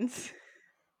Minds.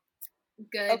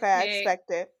 Good. Okay, I expect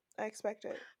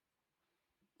it.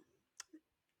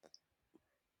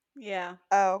 Yeah.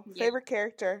 Oh, favorite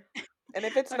character. And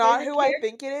if it's not who I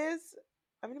think it is,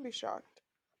 I'm gonna be shocked.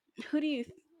 Who do you?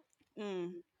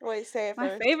 Wait, say it my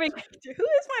first. Favorite character. Who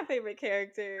is my favorite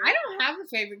character? I don't have a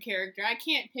favorite character. I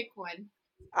can't pick one.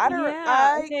 I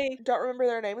don't remember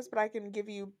their names, but I can give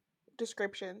you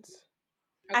descriptions.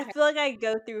 Okay. I feel like I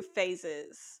go through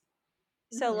phases.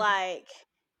 So like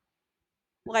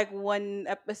one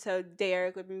episode,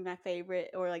 Derek would be my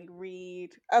favorite, or like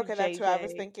Reed. Okay, or that's who I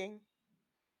was thinking.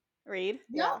 Reed?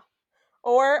 Yeah.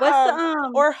 Or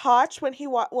or Hotch when he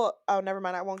never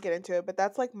mind, I won't get into it, but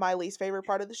that's like my least favorite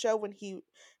part of the show when he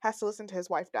has to listen to his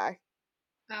wife die.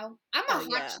 Oh, I'm a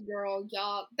Hotch girl,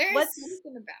 y'all. There's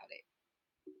something about it.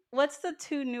 What's the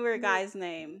 2 newer guys'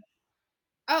 name?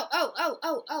 Oh.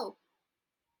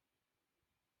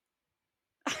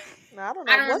 No, I don't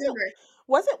know. I don't remember.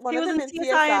 Wasn't one he of was them in in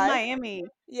CSI CSI? in Miami.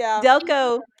 Yeah.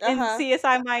 Delco in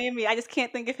CSI Miami. I just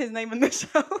can't think of his name in the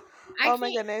show. Oh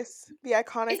my goodness. The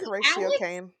iconic Horatio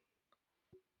Kane.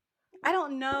 I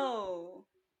don't know.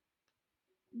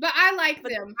 But I like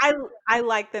them. I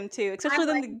like them too. Especially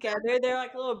them together. They're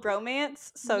like a little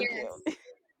bromance. So cute.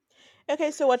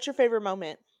 Okay, so what's your favorite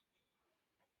moment?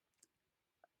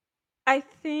 I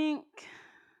think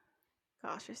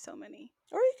gosh, there's so many.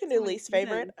 Or you can do least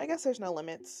favorite. I guess there's no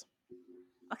limits.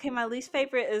 Okay, my least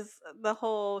favorite is the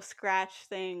whole Scratch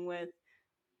thing with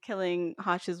killing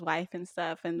Hotch's wife and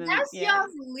stuff. And then that's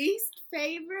y'all's least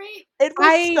favorite? It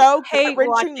was so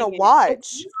gut-wrenching to watch.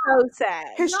 It's so sad.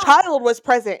 His child was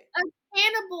present. A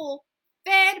cannibal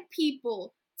fed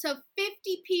people to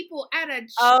 50 people at a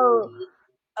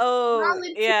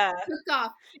yeah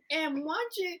cook-off, and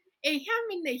watching and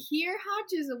having to hear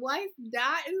Hotch's wife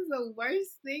die is the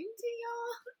worst thing to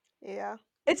y'all. Yeah.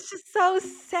 It's just so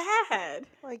sad.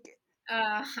 Like,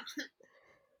 Uh,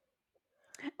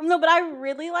 No, but I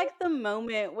really like the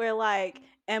moment where like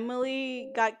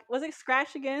Emily was it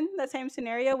Scratch again? That same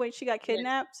scenario when she got yes,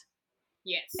 kidnapped?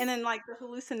 And yes, then like the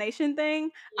hallucination thing.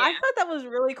 I yeah. thought that was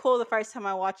really cool the first time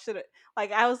I watched it.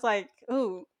 Like I was like,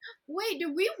 ooh, Wait,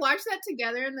 did we watch that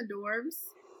together in the dorms?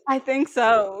 I think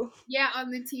so. Yeah,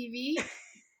 on the TV.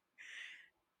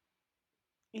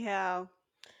 Yeah.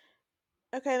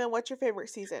 okay, then what's your favorite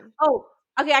season? Oh,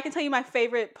 okay, I can tell you my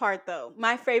favorite part though.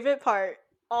 My favorite part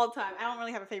all time. I don't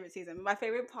really have a favorite season. But my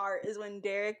favorite part is when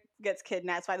Derek gets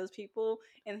kidnapped by those people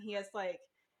and he has like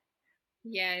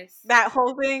Yes. that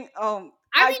whole thing.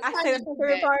 I be I say trying that's to my do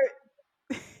favorite that.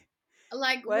 part.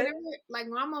 Like What? whenever, like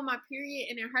when I'm on my period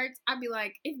and it hurts, I'd be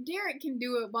like, if Derek can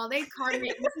do it while they carve it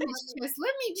into his chest,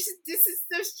 let me just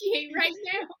disassociate right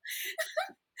now.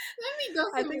 Let me go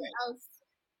I think somewhere else.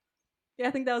 yeah,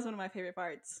 I think that was one of my favorite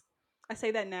parts. I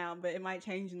say that now, but it might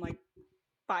change in like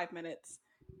 5 minutes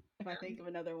if I think of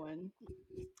another one.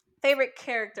 Favorite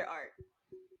character art.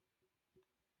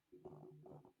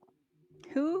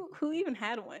 Who even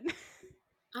had one?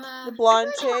 The I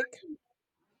blonde feel like,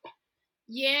 chick.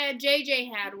 yeah,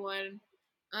 JJ had one.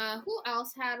 Who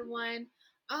else had one?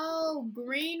 Oh,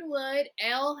 Greenwood.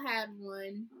 L had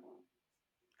one.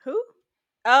 Who?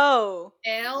 Oh,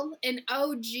 L and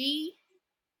OG.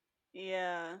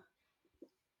 yeah.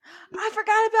 I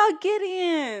forgot about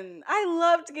Gideon. I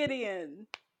loved Gideon.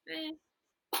 Eh,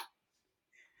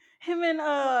 Him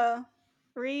and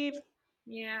Reed.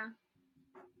 yeah.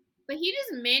 But he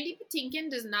does. Mandy Patinkin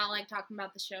does not like talking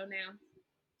about the show now.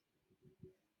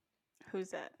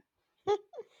 Who's that?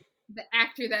 The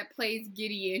actor that plays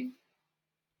Gideon.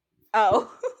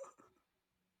 Oh.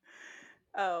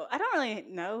 Oh, I don't really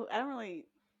know. I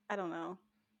don't know.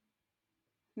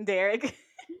 Derek.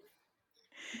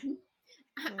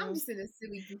 I'm Mm, just in a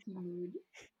silly, goofy mood.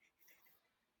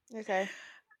 okay.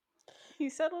 He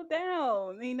settled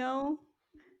down, you know?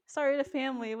 Started a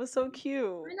family. It was so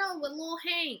I cute. know, with little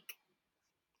Hank.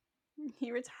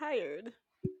 He retired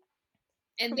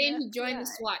And from the then he joined the FBI.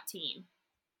 SWAT team.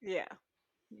 Yeah.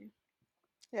 Yeah.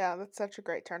 Yeah, that's such a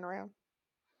great turnaround.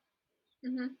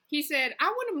 He said, I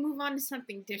want to move on to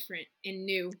something different and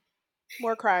new.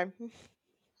 More crime.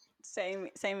 Same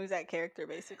exact character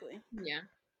basically. Yeah.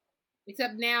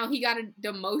 Except now he got a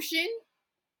demotion.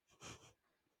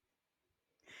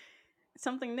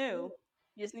 Something new.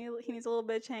 He needs a little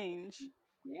bit of change.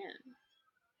 Yeah.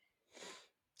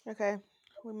 Okay,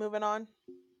 we moving on.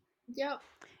 Yep.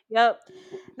 Yep.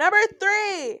 Number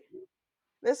 3.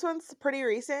 This one's pretty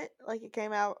recent. Like it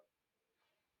came out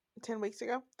 10 weeks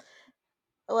ago,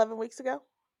 11 weeks ago.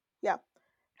 Yeah.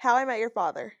 How I Met Your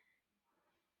Father.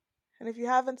 And if you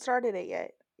haven't started it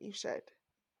yet, you should.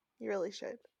 You really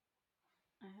should.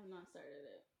 I have not started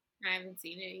it. I haven't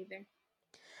seen it either.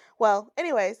 Well,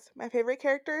 anyways, my favorite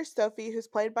character is Sophie, who's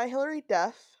played by Hilary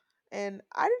Duff. And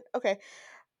I didn't. Okay.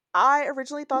 I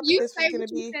originally thought that You this was say going what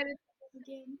to you be. said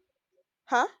again.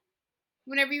 Huh?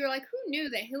 Whenever you were like, who knew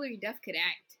that Hilary Duff could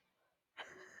act?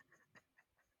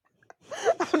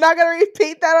 I'm not going to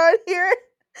repeat that on here.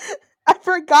 I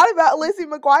forgot about Lizzie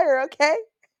McGuire, okay?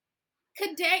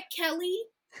 Cadet Kelly.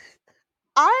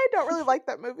 I don't really like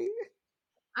that movie.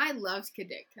 I loved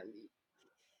Cadet Kelly.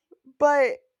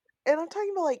 But, and I'm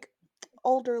talking about like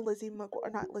older Lizzie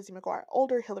McGuire, not Lizzie McGuire,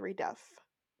 older Hilary Duff.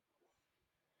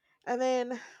 And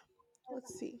then,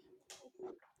 let's see.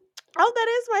 Oh, that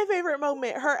is my favorite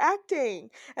moment. Her acting.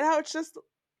 And how it's just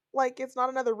like it's not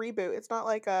another reboot. It's not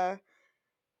like a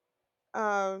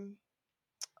um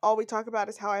all we talk about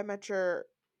is how I met your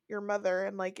mother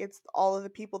and like it's all of the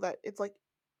people that it's like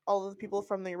all of the people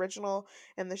from the original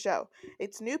and the show.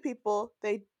 It's new people.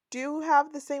 They do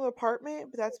have the same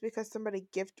apartment, but that's because somebody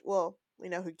we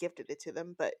know who gifted it to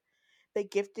them, but they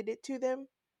gifted it to them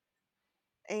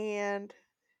and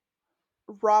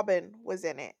Robin was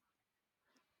in it.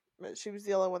 But she was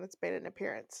the only one that's made an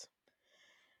appearance.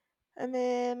 And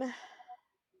then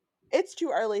it's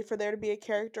too early for there to be a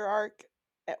character arc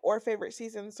or favorite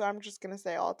season, so I'm just going to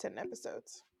say all 10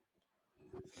 episodes.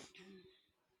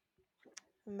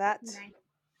 And that Nice.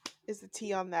 is the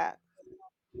tea on that.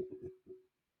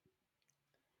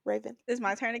 Raven. Is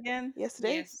my turn again? Yes, it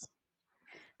Yes. is.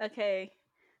 Okay.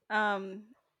 Um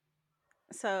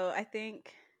so I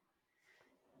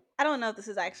don't know if this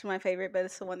is actually my favorite, but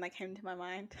it's the one that came to my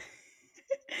mind.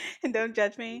 And don't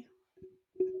judge me.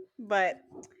 But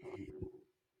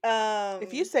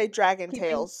If you um say Dragon keeping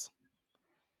Tales.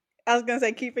 I was gonna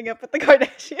say keeping up with the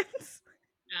Kardashians.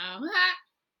 Oh,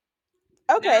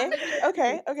 now Okay, look at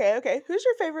okay, you. okay. Who's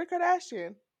your favorite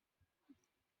Kardashian?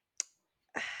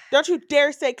 Don't you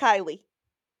dare say Kylie.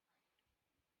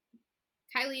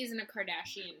 Kylie isn't a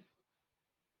Kardashian.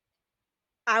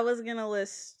 I was gonna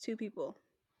list 2 people.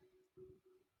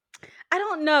 I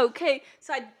don't know. Okay,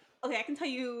 so I can tell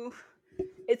you,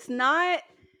 it's not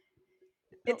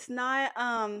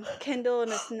Oh. Kendall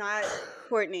and it's not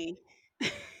Courtney.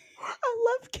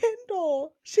 I love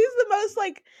Kendall. She's the most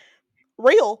like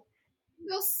real.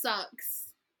 Bill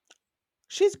sucks.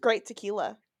 She's great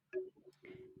tequila.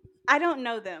 I don't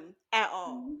know them at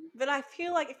all, Mhm. but I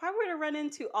feel like if I were to run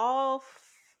into all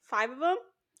 5 of them,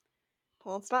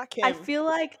 Well, it's not I Kim. feel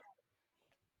like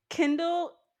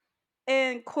Kendall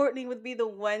and Courtney would be the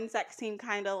ones that seem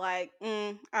kind of like,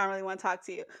 I don't really want to talk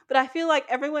to you. But I feel like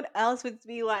everyone else would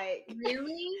be like,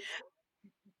 Really?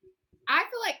 I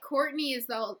feel like Courtney is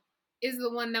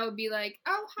the one that would be like,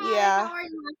 "Oh hi, Yeah. how are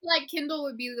you?" I feel like Kendall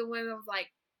would be the one that was like,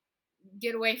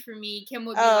 "Get away from me." Kim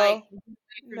would be like, Oh, "Get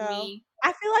away from no. me."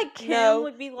 I feel like Kim No.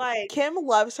 would be like, Kim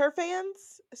loves her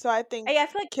fans, so I think hey, I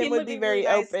feel like Kim Kim would would be be really very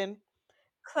nice. open.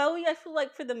 Chloe, I feel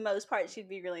like for the most part, she'd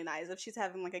be really nice if she's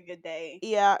having like a good day.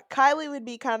 Yeah, Kylie would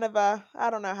be kind of a I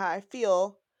don't know how I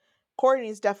feel.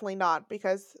 Courtney's definitely not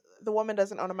because the woman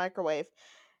doesn't own a microwave.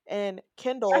 And I feel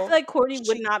Kendall, like Courtney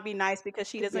would she not be nice because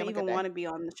she could be doesn't on a good even day, want to be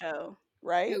on the show.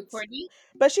 right? Who, Courtney?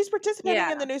 But she's participating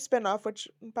Yeah, in the new spinoff, which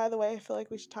by the way, I feel like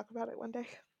we should talk about it one day.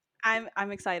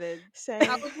 I'm excited. How Same.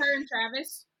 with her and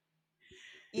Travis?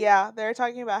 Yeah, they're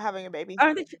talking about having a baby.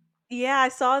 Aren't they? Yeah, I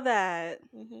saw that.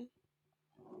 hmm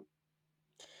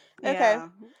Okay, Yeah,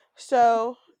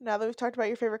 so now that we've talked about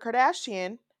your favorite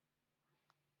Kardashian,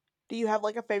 do you have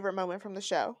like a favorite moment from the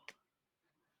show?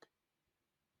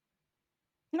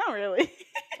 not really.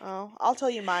 Oh, I'll tell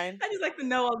you mine. I just like to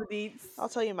know all the deets. I'll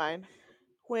tell you mine.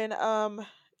 When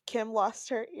Kim lost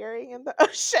her earring in the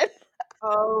ocean.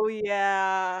 Oh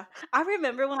yeah. I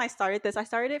remember when I started this. I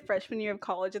started it freshman year of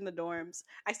college in the dorms.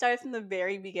 I started from the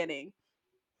very beginning.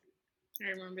 I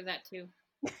remember that too.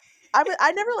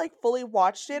 I never like fully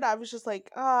watched it. I was just like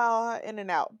in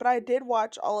and out. But I did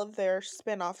watch all of their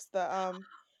spin-offs, the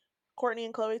Courtney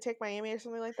and Chloe Take Miami or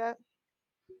something like that.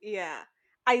 Yeah.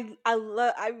 I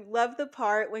love the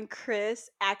part when Chris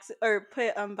acts or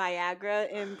put Viagra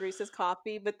in Bruce's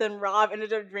coffee, but then Rob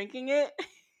ended up drinking it.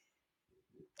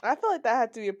 I feel like that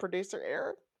had to be a producer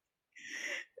error.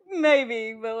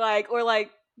 Maybe, but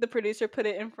like the producer put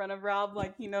it in front of Rob,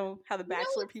 like how the You know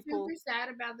Bachelor what's super people. sad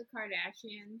about the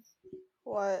Kardashians?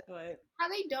 What? But How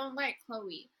they don't like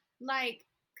Chloe. Like,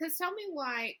 cause tell me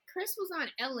why Chris was on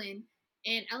Ellen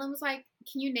and Ellen was like,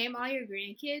 "Can you name all your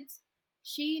grandkids?"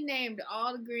 She named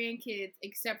all the grandkids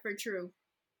except for True.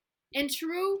 And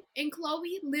True and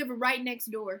Chloe live right next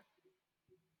door.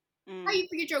 How mm. you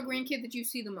forget your grandkid that you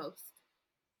see the most?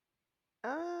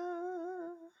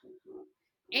 Uh,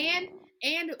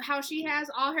 And how she has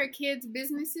all her kids'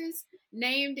 businesses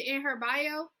named in her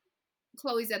bio.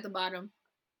 Chloe's at the bottom.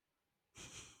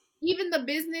 Even the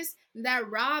business that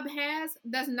Rob has,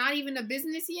 that's not even a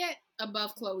business yet,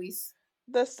 above Chloe's.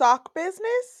 the sock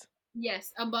business?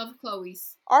 Yes, above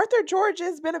Chloe's. Arthur George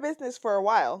has been a business for a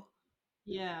while.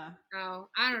 Yeah. Oh,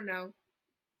 I don't know.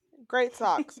 Great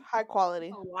socks, high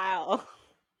quality. Oh wow.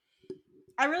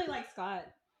 I really like Scott.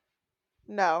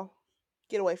 No,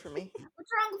 get away from me.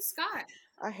 What's wrong with Scott?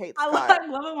 I hate I love, Scott. I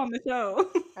love him on the show.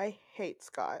 I hate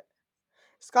Scott.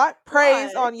 Scott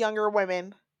preys Why? on younger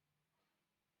women.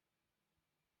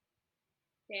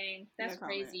 Dang, No that's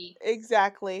comment. crazy.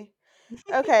 Exactly.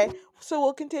 Okay, so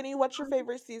we'll continue. What's your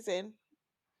favorite season?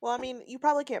 Well, I mean, you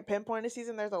probably can't pinpoint a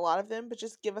season. There's a lot of them, but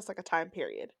just give us like a time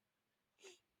period.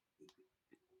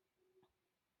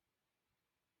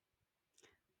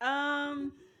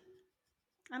 Um,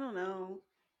 I don't know.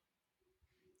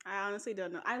 I honestly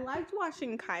don't know. I liked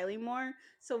watching Kylie more,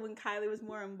 so when Kylie was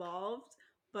more involved,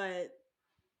 but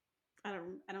I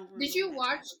don't Did remember when you that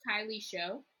watch started. Kylie's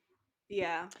show?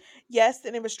 Yeah. Yes,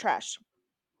 and it was trash.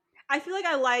 I feel like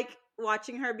I like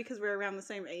watching her because we're around the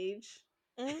same age.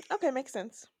 Okay, makes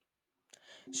sense.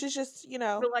 She's just,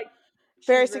 But like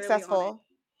very she's rarely on it. successful.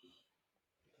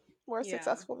 More Yeah.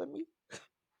 successful than me.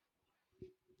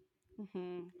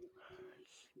 Hmm.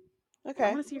 I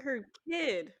Okay, want to see her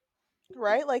kid.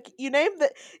 right? Like you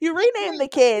renamed the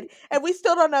kid, and we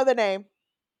still don't know the name.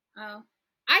 Oh,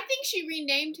 I think she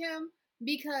renamed him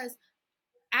because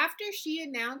after she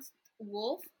announced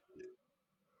Wolf,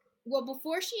 well,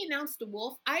 before she announced the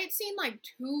Wolf, I had seen like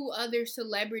two other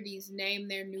celebrities name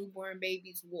their newborn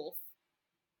babies Wolf.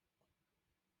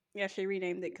 Yeah, she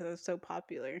renamed it because it was so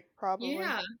popular Probably.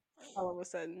 Yeah. all of a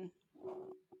sudden.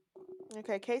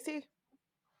 Okay, Casey.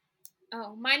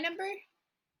 Oh, my number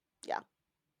Yeah.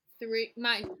 three.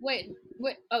 My what?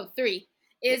 Oh, three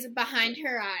Yeah. is Behind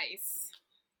Her Eyes.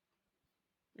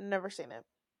 Never seen it.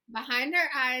 Behind Our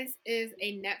Eyes is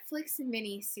a Netflix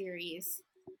miniseries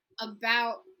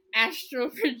about astral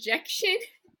projection.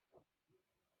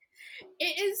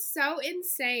 It is so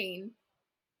insane.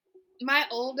 My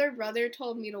older brother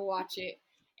told me to watch it,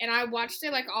 and I watched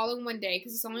it like all in one day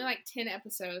because it's only like 10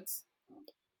 episodes.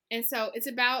 And so it's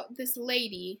about this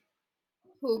lady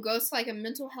who goes to like a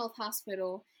mental health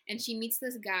hospital, and she meets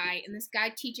this guy, and this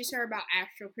guy teaches her about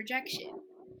astral projection.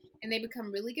 And they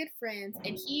become really good friends,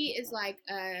 and he is like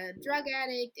a drug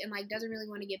addict and like doesn't really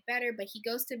want to get better, but he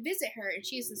goes to visit her, and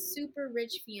she has a super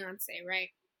rich fiance, right?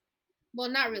 Well,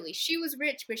 not really. She was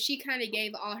rich, but she kind of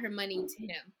gave all her money to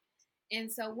him. And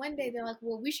so one day they're like,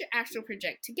 well, we should astral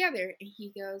project together. And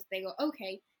they go,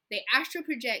 okay. They astral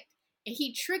project, and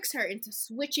he tricks her into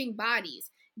switching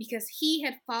bodies because he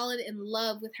had fallen in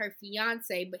love with her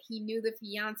fiance, but he knew the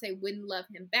fiance wouldn't love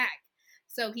him back.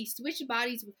 So he switched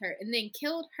bodies with her and then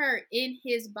killed her in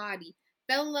his body,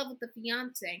 fell in love with the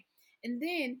fiance. And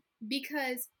then,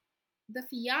 because the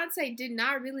fiance did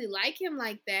not really like him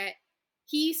like that,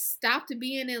 he stopped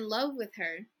being in love with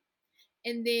her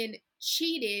and then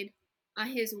cheated on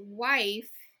his wife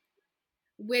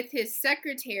with his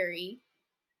secretary.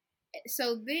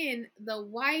 So then the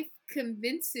wife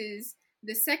convinces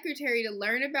the secretary to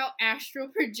learn about astral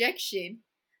projection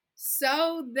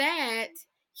so that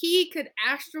he could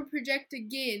astral project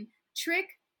again, trick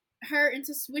her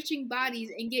into switching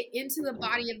bodies and get into the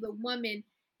body of the woman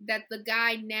that the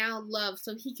guy now loves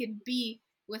so he could be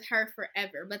with her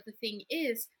forever. But the thing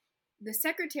is, the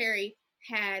secretary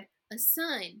had a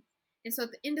son. And so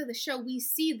at the end of the show, we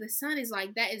see the son is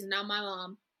like, that is not my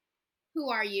mom. Who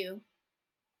are you?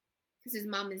 Because his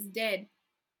mom is dead.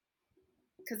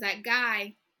 Because that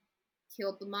guy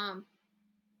killed the mom.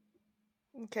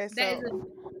 Okay, That is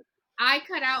so I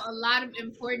cut out a lot of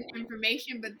important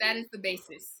information, but that is the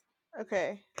basis.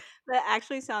 okay. That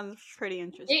actually sounds pretty It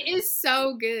interesting. is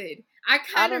so good. I I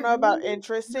kind don't of know about really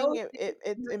interesting. know It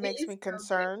it makes is me so good.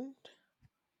 concerned.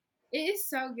 It is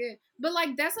so good. But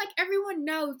like that's like everyone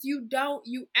knows you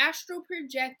astral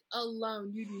project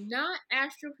alone. You do not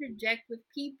astral project with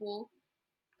people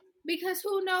because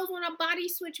who knows when a body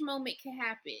switch moment can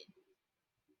happen.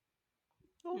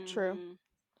 Oh, true. Mm-hmm.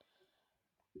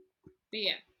 But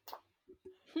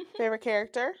yeah. Favorite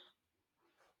character?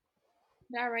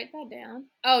 Did I write that down?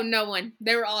 Oh, no one.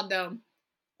 They were all dumb.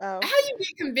 Oh. How you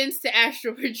get convinced to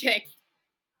astral project?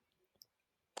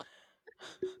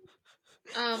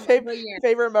 But yeah.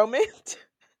 Favorite moment?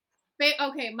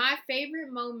 Okay, my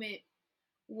favorite moment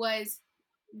was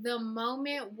the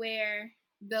moment where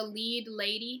the lead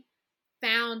lady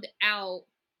found out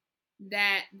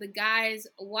that the guy's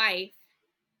wife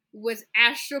was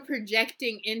astral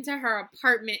projecting into her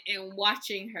apartment and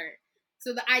watching her.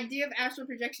 So the idea of astral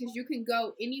projection is you can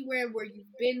go anywhere where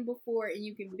you've been before and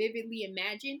you can vividly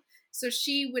imagine. So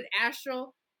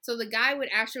the guy would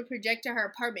astral project to her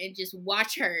apartment and just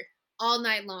watch her all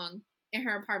night long in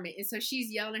her apartment. And so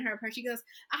she's yelling at her apartment. She goes,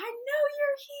 I know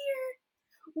you're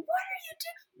here. What are you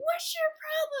doing? What's your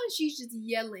problem? She's just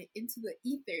yelling into the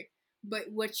ether.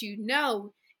 But what you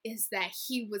know is that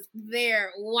he was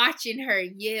there watching her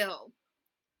yell.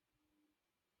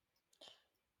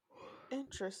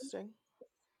 Interesting.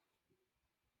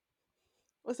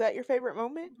 Was that your favorite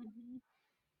moment?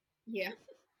 Yeah.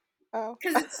 Oh,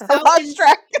 Because it's I so lost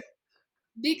track.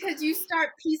 because you start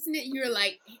piecing it, you're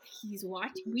like, he's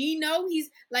watching. We know he's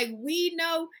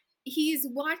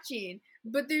watching,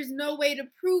 but there's no way to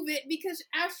prove it because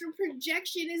astral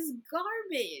projection is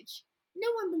garbage. No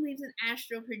one believes in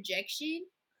astral projection.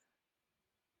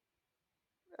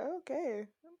 Okay,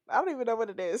 I don't even know what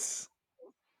it is.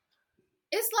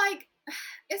 It's like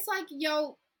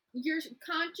your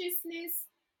consciousness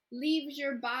leaves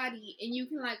your body and you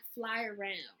can like fly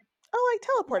around. Oh, like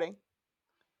teleporting.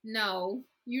 No,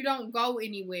 you don't go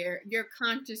anywhere. Your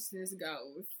consciousness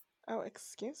goes. Oh,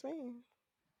 excuse me.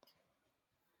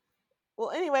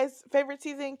 Well, anyways, favorite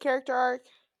season, character arc.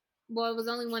 Well, it was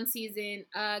only one season.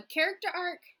 Character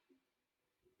arc.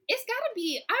 It's gotta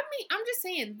be. I mean, I'm just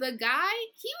saying, the guy,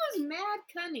 he was mad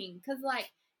cunning because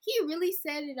like he really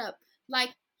set it up.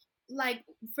 Like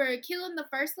for killing the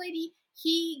first lady,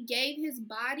 he gave his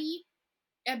body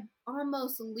a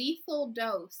almost lethal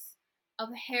dose of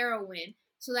heroin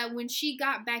so that when she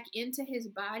got back into his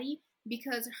body,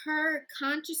 because her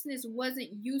consciousness wasn't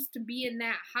used to being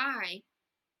that high,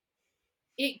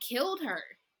 it killed her.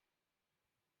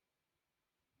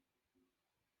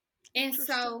 And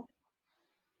Interesting. so,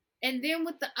 and then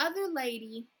with the other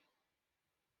lady,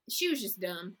 she was just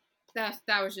dumb. That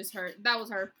was just her. That was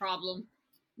her problem.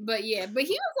 But yeah, but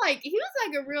he was like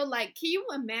a real, like, can you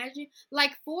imagine?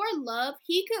 Like, for love,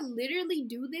 he could literally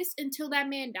do this until that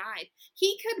man died.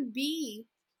 He could be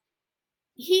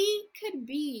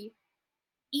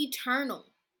eternal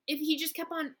if he just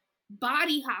kept on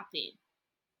body hopping.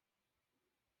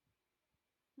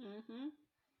 Mm-hmm.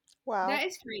 Wow. That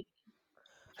is crazy.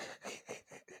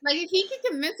 Like, if he could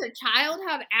convince a child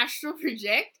how to astral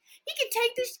project, he could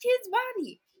take this kid's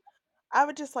body. I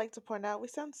would just like to point out we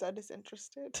sound so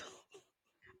disinterested.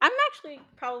 I'm actually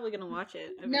probably gonna watch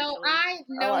it No, eventually. I Oh,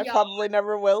 know I y'all probably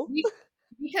never will.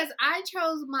 because I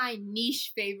chose my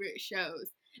niche favorite shows.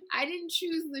 I didn't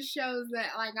choose the shows that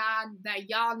that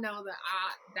y'all know that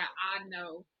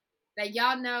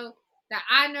y'all know that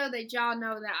I know that y'all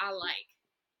know that I like.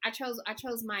 I chose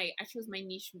my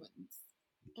niche ones.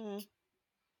 Mm,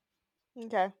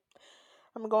 okay.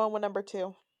 I'm going with number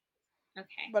 2. Okay.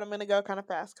 But I'm going to go kind of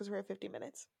fast because we're at 50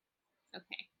 minutes.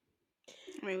 Okay.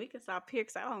 I mean, we can stop here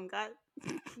because I don't got.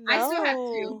 I still have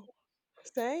two,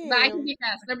 No. but I can Same. be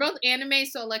fast. They're both anime,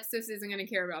 so Alexis isn't gonna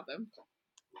care about them.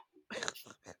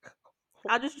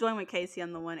 I'll just join with Casey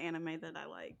on the one anime that I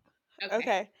like. Okay.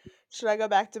 Okay. Should I go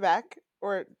back to back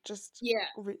or just Yeah.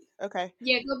 okay.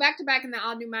 Yeah. Go back to back, and then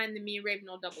I'll do mine. And then me and Raven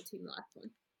will double team the last one.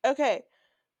 Okay.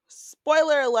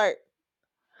 Spoiler alert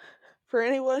for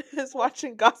anyone who's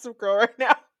watching Gossip Girl right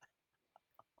now.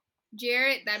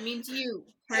 Jarrett, that means you.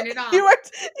 Turn it off. You were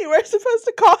you were supposed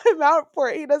to call him out for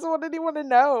it. He doesn't want anyone to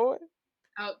know.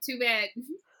 Oh, too bad.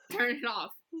 Turn it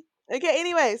off. Okay,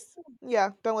 anyways. Yeah,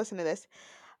 don't listen to this.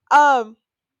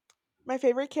 My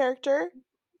favorite character,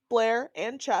 Blair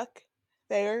and Chuck,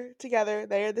 they're together.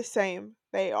 They are the same.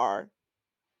 They are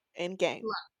in gang.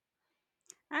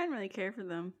 I didn't really care for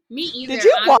them. Me Did either.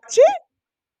 you watch it?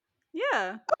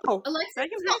 Yeah, Oh, Alexis back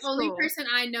in is the high only school. person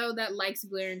I know that likes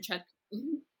Blair and Chuck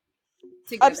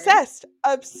together. obsessed.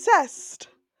 Obsessed.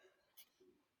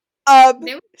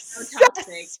 They were so toxic.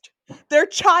 Obsessed. Their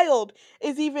child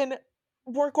is even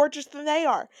more gorgeous than they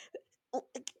are.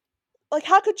 Like,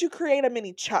 how could you create a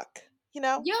mini Chuck? You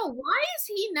know? Yo, why is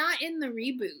he not in the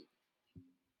reboot?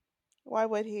 Why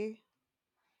would he?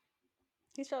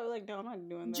 He's probably like, no, I'm not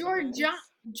doing that again.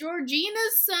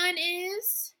 Georgina's son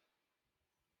is.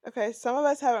 Okay, some of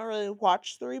us haven't really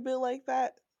watched the reboot like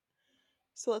that.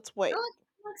 So let's wait.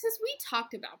 Alexis, we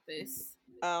talked about this.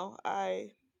 Oh, I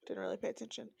didn't really pay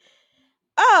attention.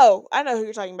 Oh, I know who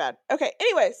you're talking about. Okay,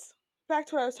 anyways, back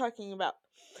to what I was talking about.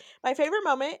 My favorite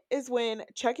moment is when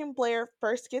Chuck and Blair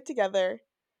first get together,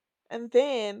 and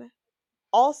then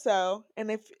also,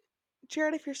 and if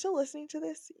Jared, if you're still listening to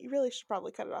this, you really should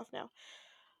probably cut it off now.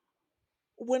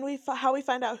 When how we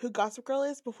find out who Gossip Girl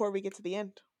is before we get to the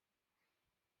end.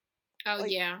 Oh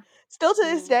Like, yeah, still to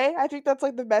this Mm. day, I think that's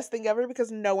like the best thing ever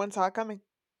because no one saw it coming,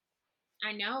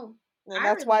 I know. and I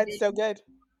that's really why it's did. so good.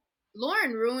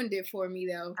 Lauren ruined it for me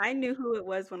though. I knew who it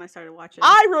was when I started watching.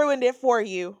 I ruined it for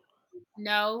you.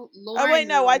 No, Oh wait, Lauren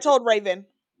no, I ruined it. told Raven.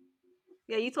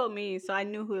 Yeah, you told me, so I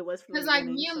knew who it was from the Because like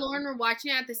beginning. me and So Lauren were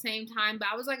watching it at the same time, but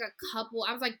I was like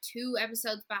 2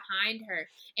 episodes behind her,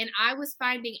 and I was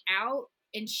finding out,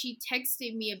 and she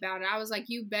texted me about it. I was like,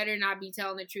 "You better not be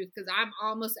telling the truth, because I'm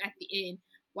almost at the end.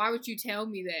 Why would you tell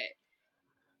me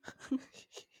that?"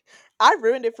 I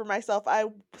ruined it for myself. I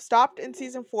stopped in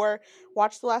season 4,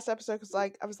 watched the last episode because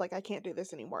I was like, I can't do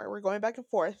this anymore. We're going back and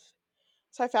forth.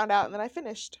 So I found out, and then I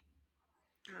finished.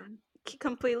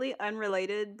 completely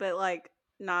unrelated, but like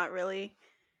not really.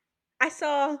 I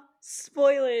saw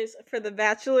spoilers for The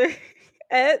Bachelor.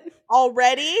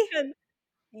 Already?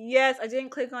 Yes, I didn't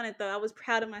click on it though. I was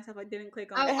proud of myself. I didn't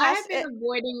click on Oh, It it. I has have been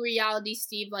avoiding reality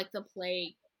Steve like the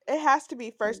plague. it has to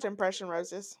be first impression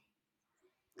roses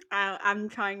I'm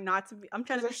trying not to be. I'm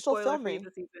trying because to they're be still spoiler free filming.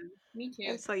 this season. Me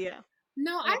too. It's, So yeah,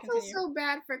 No, yeah. I feel Continue. so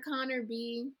bad for Connor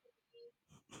B.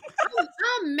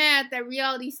 I'm mad that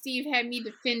reality Steve had me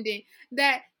defending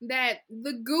that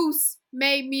the goose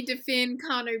made me defend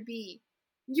Connor B.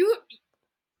 You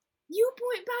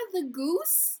point by the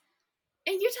goose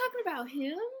and you're talking about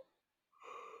him?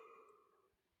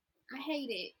 I hate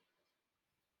it.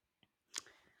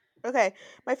 okay,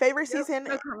 my favorite Yep. season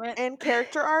No comment. and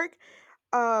character arc.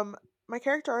 My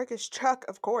character arc is Chuck,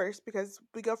 of course, because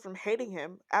we go from hating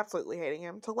him, absolutely hating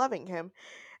him, to loving him.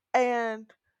 And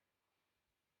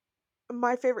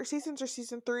my favorite seasons are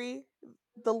season 3,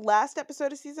 the last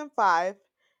episode of season 5,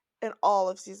 and all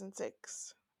of season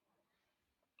 6.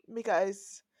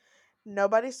 Because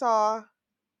nobody saw,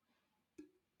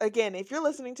 again, if you're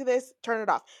listening to this, turn it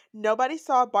off. Nobody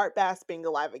saw Bart Bass being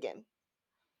alive again.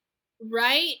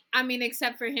 Right? I mean,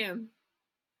 except for him.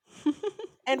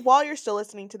 And while you're still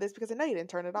listening to this, because I know you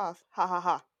didn't turn it off. Ha ha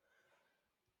ha.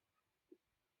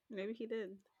 Maybe he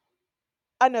did.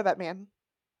 I know that man.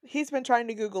 He's been trying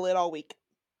to Google it all week.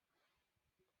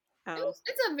 Oh.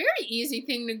 It's a very easy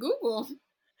thing to Google.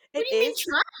 What It do you mean is.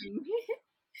 trying?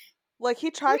 Like,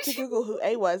 he tried to Google who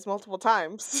A was multiple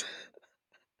times.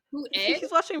 Who, Ed?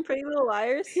 He's watching Pretty Little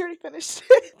Liars. He already finished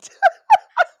it.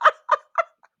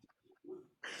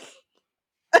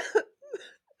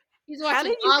 He's How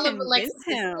watching did you all of convince Alexis's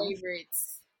him?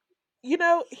 favorites. You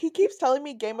know, he keeps telling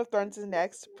me Game of Thrones is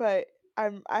next, but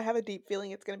I have a deep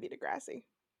feeling it's gonna be Degrassi.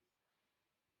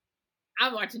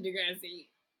 I'm watching Degrassi.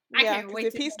 I Yeah, can't because wait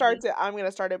if to he see. starts it, I'm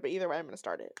gonna start it. But either way, I'm gonna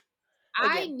start it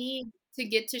I again. need to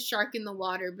get to Shark in the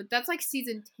Water, but that's like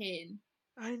season 10.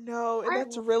 I know, and I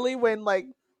that's really when like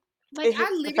it I hits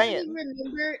the literally fan.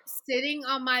 remember sitting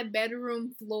on my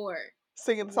bedroom floor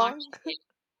Singing the song. watching it.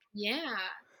 Yeah.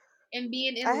 And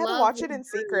being I in had to love watch with it in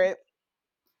Drew. secret.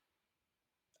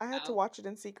 I had to Oh. watch it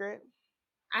in secret.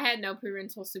 I had no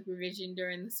parental supervision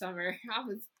during the summer. I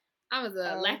was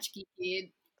a Oh latchkey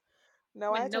kid. no,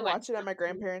 I When had to nobody watch it at my touched me.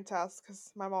 grandparents' house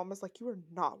because my mom was like, "You are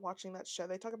not watching that show.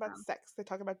 They talk about Oh. sex. They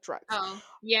talk about drugs. Oh.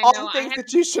 Yeah, All no, the I things had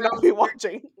that a you should not be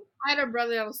watching." I had a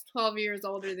brother that was 12 years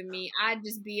older than me. I'd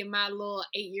just be in my little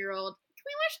 8-year-old. Can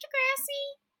we watch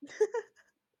Degrassi?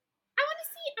 I want to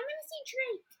see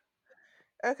Drake.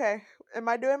 Okay, am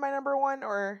I doing my number one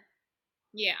or?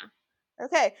 Yeah.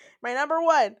 Okay, my number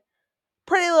one,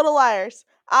 Pretty Little Liars.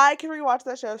 I can rewatch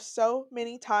that show so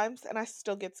many times and I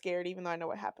still get scared even though I know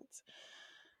what happens.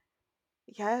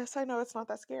 Yes, I know it's not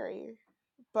that scary,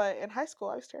 but in high school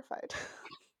I was terrified.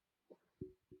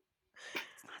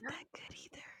 It's not that good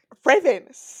either. Raven,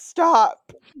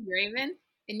 stop. Raven.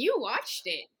 And you watched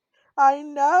it. I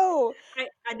know.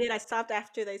 I did. I stopped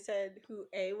after they said who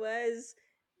A was,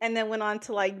 and then went on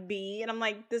to like B, and I'm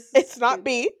like, this is It's not stupid.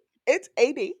 B, it's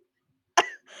AD.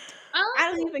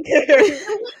 I don't Oh, even care. that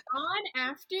was on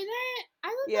after that? I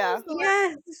thought that Yeah. was the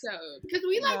Yes. last episode. Because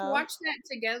we like No. watched that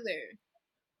together.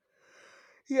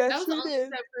 That Yes, was the we only did.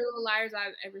 episode of Pretty Little Liars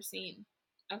I've ever seen.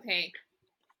 Okay.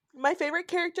 My favorite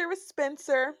character was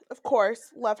Spencer, of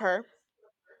course. Love her.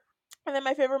 And then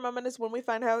my favorite moment is when we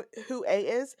find out who A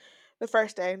is the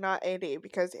first day, not AD,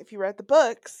 because if you read the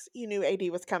books, you knew AD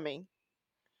was coming.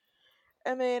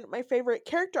 And then my favorite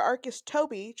character arc is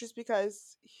Toby, just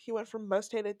because he went from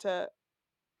most hated to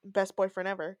best boyfriend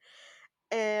ever.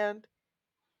 And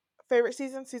favorite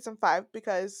season, season 5,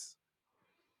 because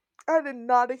I did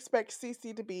not expect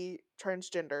Cece to be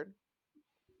transgendered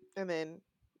and then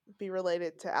be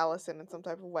related to Allison in some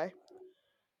type of way.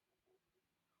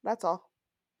 That's all.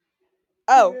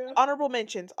 Oh, Yeah. honorable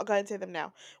mentions. I'll go ahead and say them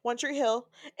now. One Tree Hill,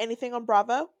 anything on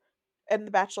Bravo, and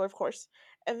The Bachelor, of course.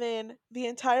 And then the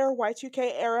entire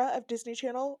Y2K era of Disney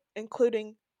Channel,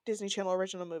 including Disney Channel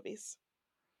original movies.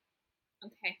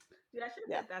 Okay. Dude, I should have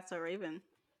Yeah. put That's a Raven.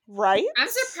 Right? I'm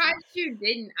surprised you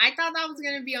didn't. I thought that was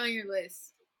going to be on your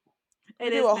list. We It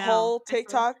do is a now. whole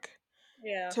TikTok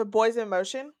Yeah. to Boys in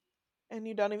Motion, and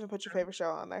you don't even put your favorite show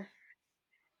on there.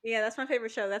 Yeah, that's my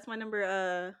favorite show. That's my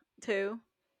number 2.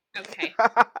 Okay.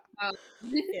 Um,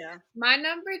 Yeah. my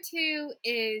number 2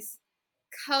 is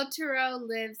Kotaro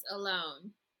Lives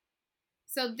Alone.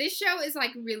 So this show is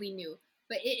like really new,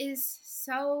 but it is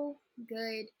so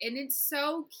good and it's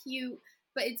so cute.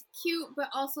 But it's cute, but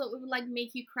also it would like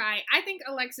make you cry. I think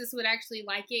Alexis would actually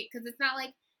like it because it's not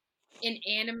like an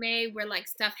anime where like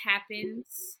stuff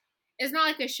happens. It's not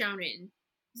like a shonen.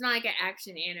 It's not like an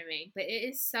action anime, but it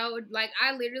is so like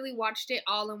I literally watched it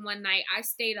all in one night. I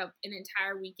stayed up an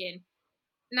entire weekend.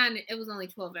 Not it was only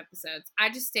 12 episodes. I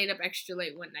just stayed up extra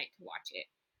late one night to watch it.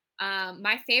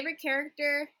 My favorite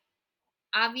character,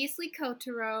 obviously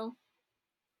Kotaro.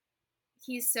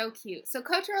 He's so cute. So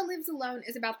Kotaro Lives Alone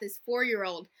is about this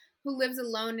 4-year-old who lives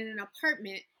alone in an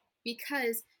apartment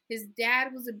because his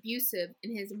dad was abusive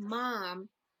and his mom,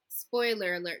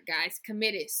 spoiler alert guys,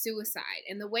 committed suicide.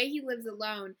 And the way he lives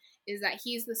alone is that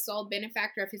he's the sole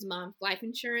benefactor of his mom's life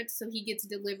insurance, so he gets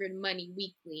delivered money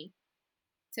weekly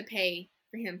to pay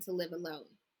for him to live alone.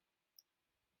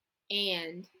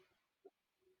 And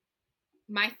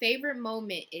my favorite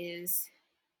moment is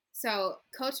so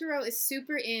Kotaro is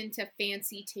super into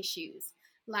fancy tissues.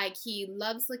 Like he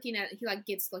loves looking at he like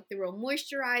gets like the real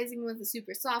moisturizing ones, the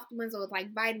super soft ones with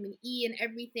like vitamin E and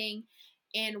everything.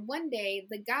 And one day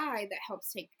the guy that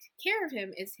helps take care of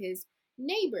him is his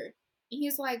neighbor. And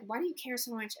he's like, "Why do you care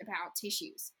so much about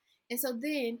tissues?" And so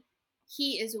then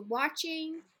he is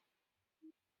watching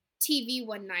TV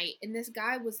one night, and this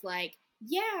guy was like,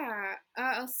 "Yeah,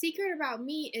 a secret about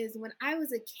me is when I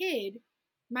was a kid,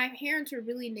 my parents were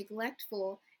really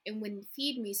neglectful and wouldn't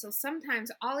feed me. So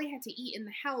sometimes all I had to eat in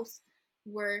the house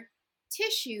were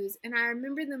tissues, and I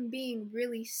remember them being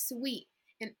really sweet.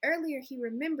 And earlier he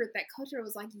remembered that Kotaro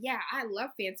was like, yeah, I love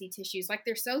fancy tissues. Like,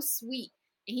 they're so sweet.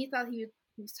 And he thought he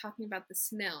was talking about the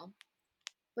smell.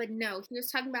 But no, he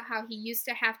was talking about how he used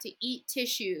to have to eat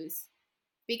tissues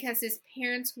because his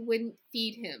parents wouldn't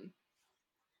feed him.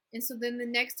 And so then the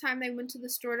next time they went to the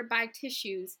store to buy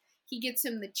tissues, he gets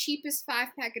him the cheapest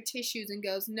 5-pack of tissues and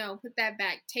goes, no, put that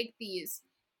back. Take these.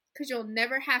 Because you'll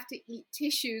never have to eat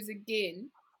tissues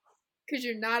again. Because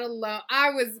you're not alone.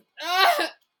 It was so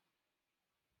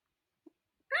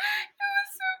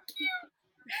cute.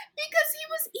 Because he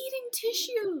was eating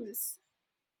tissues.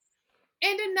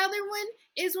 And another one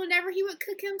is whenever he would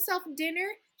cook himself dinner,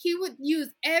 he would use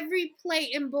every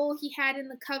plate and bowl he had in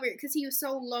the cupboard because he was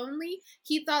so lonely.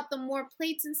 He thought the more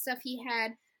plates and stuff he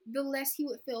had, the less he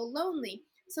would feel lonely.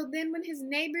 So then when his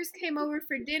neighbors came over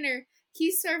for dinner,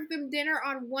 he served them dinner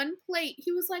on one plate.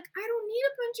 He was like, I don't need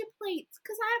a bunch of plates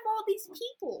because I have all these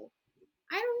people.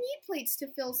 I don't need plates to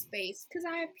fill space because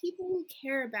I have people who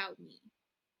care about me.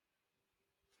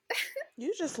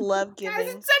 You just love Guys,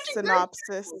 giving it's such a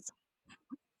synopsis.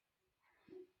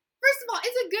 First of all,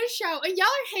 it's a good show, and y'all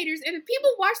are haters, and if people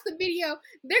watch the video,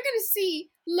 they're gonna see,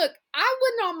 look, I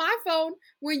wasn't on my phone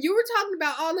when you were talking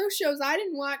about all those shows I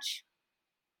didn't watch.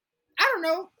 I don't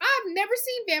know. I've never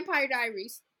seen Vampire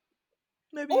Diaries.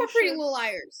 Maybe Or you Pretty should. Little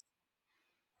Liars.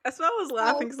 That's why I was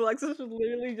laughing because Alexis was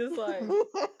literally just like, I know! And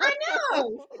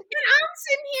I'm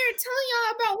sitting here telling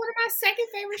y'all about one of my second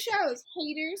favorite shows.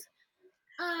 Haters.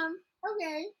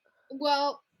 Okay.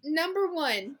 Well, number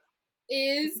one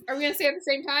is, are we gonna say it at the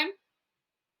same time?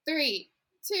 3,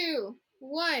 2,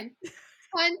 1.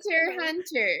 Hunter.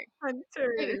 Hunter.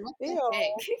 Baby, what the Ew.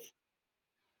 heck?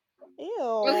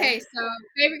 Ew. Okay, so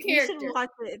favorite You should character. watch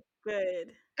it. It's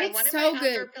good. It's so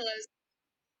good.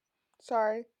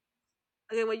 Sorry.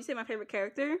 Okay, what you say? My favorite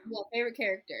character? Yeah, favorite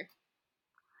character.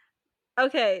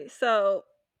 Okay, so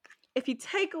if you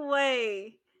take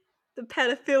away the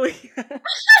pedophilia,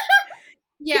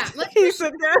 Yeah, let's he's just a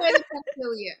strip away the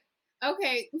pedophilia.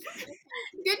 Okay,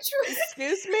 good choice.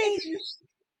 Excuse me?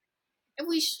 If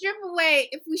we strip away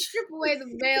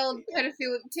the veiled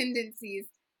pedophilic tendencies,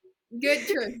 good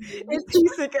choice. It's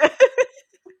Hisoka.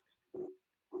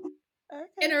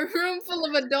 Okay. In a room full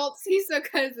of adults,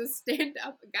 Hisoka is a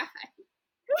stand-up guy.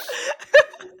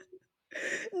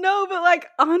 No, but like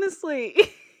honestly,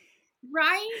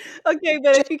 Right? okay.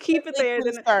 But if you keep it there,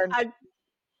 then Concerned.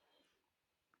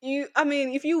 I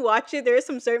mean, if you watch it, there are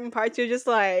some certain parts you're just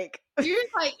like,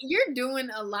 You're doing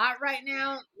a lot right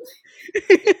now.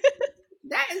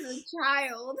 That is a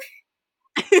child.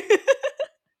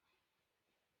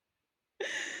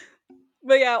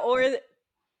 but yeah, or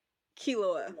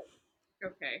Killua.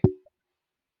 Okay.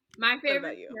 My What favorite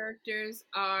about you? characters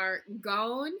are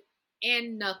Gon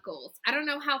and Knuckles. I don't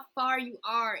know how far you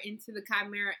are into the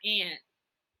Chimera Ant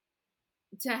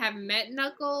to have met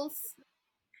Knuckles.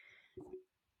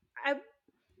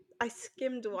 I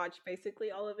skimmed watch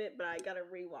basically all of it, but I gotta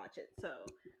rewatch it. So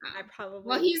I probably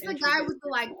Well, he's the guy introduced with the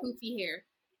like poofy hair,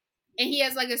 and he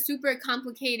has like a super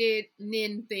complicated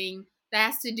nin thing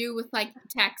that has to do with like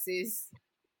taxes.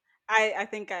 I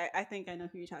think I know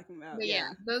who you're talking about. But yeah,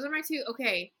 those are my two.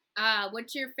 Okay,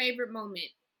 what's your favorite moment?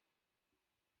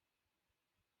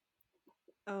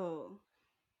 Oh,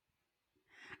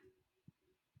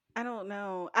 I don't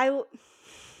know. I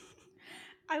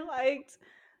liked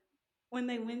when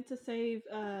they went to save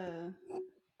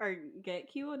or get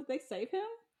Killua. Did they save him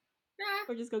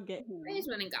Nah, or just go get him? they just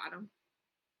went and got him.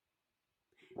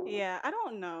 Yeah, I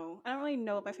don't know. I don't really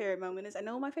know what my favorite moment is. I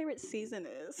know what my favorite season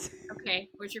is. Okay,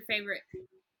 what's your favorite?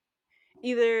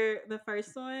 Either the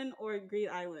first one or Greed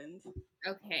Island.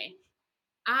 Okay,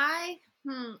 I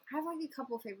have like a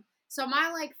couple favorite. So my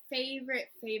like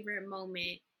favorite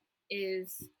moment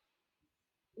is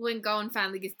when Gon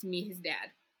finally gets to meet his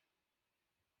dad.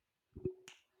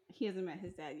 He hasn't met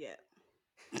his dad yet.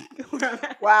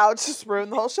 Wow, just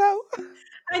ruined the whole show.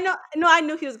 I know. No, I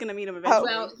knew he was gonna meet him eventually.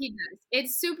 Well, he does.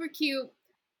 It's super cute,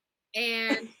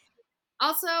 and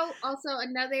also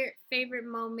another favorite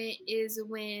moment is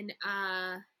when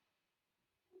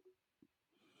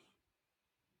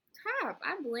crap,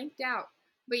 I blinked out.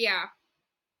 But yeah,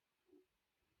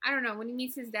 I don't know. When he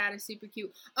meets his dad, is super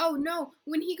cute. Oh no,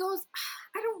 when he goes,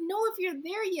 I don't know if you're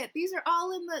there yet. These are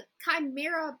all in the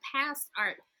Chimera past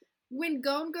art. When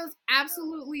Gon goes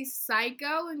absolutely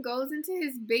psycho and goes into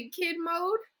his big kid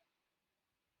mode.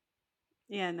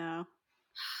 Yeah, no.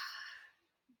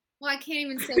 Well, I can't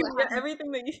even say what happened.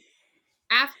 Everything that you.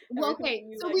 Okay,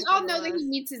 so we all know that he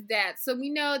meets his dad, so we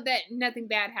know that nothing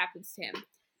bad happens to him.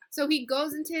 So he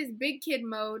goes into his big kid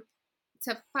mode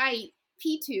to fight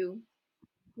P2,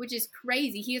 which is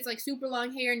crazy. He has like super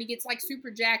long hair and he gets like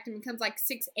super jacked and becomes like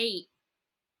 6'8".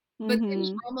 But then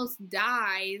he almost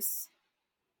dies.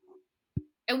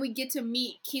 And we get to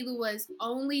meet Killua's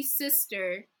only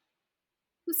sister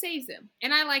who saves him.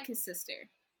 And I like his sister.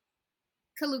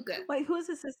 Kaluka. Wait, who is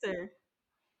his sister?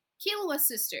 Killua's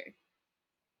sister.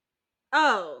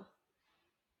 Oh.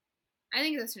 I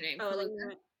think that's her name. Oh,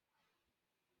 Kaluka.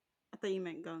 I thought you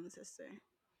meant Gon's sister.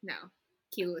 No.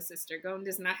 Killua's sister. Gon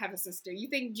does not have a sister. You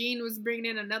think Jean was bringing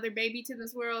in another baby to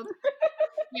this world?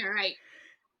 Yeah, right.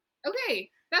 Okay,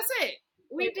 that's it.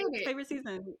 We did it. Favorite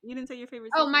season? You didn't say your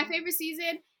favorite Oh, season. my favorite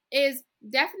season is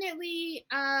definitely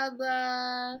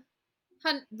the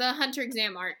Hunter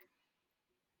exam arc.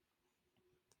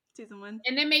 Season 1.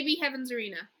 And then maybe Heaven's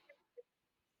Arena.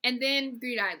 And then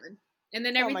Greed Island. And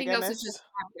then everything else is just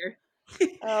after.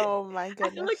 Oh my goodness.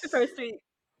 I feel like the first 3.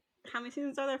 How many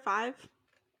seasons are there? 5?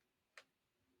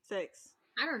 6.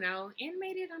 I don't know.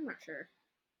 Animated? I'm not sure.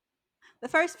 The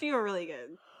first few are really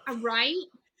good. Right?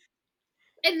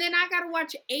 And then I gotta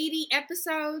watch 80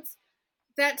 episodes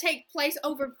that take place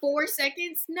over 4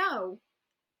 seconds? No.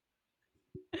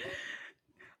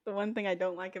 The one thing I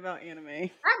don't like about anime.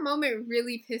 That moment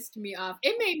really pissed me off.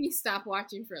 It made me stop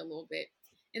watching for a little bit.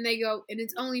 And they go, and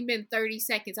it's only been 30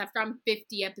 seconds after I'm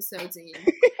 50 episodes in.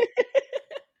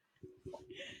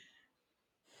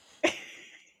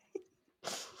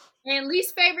 And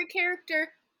least favorite character,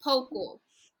 Pokal.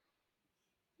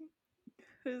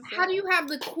 How do you have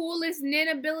the coolest nin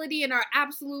ability and are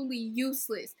absolutely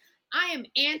useless? I am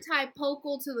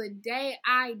anti-Pokal to the day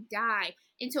I die.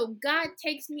 Until God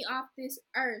takes me off this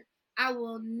earth, I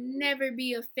will never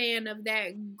be a fan of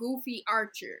that goofy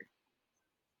archer.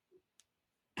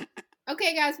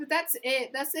 Okay, guys, but that's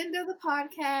it. That's the end of the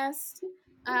podcast.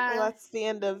 Well, that's the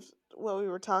end of what we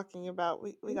were talking about.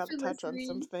 We got to touch on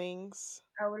some things.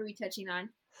 Oh, what are we touching on?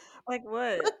 Like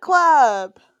what? Book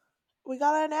club. We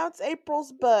got to announce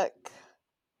April's book.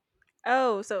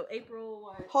 Oh, so April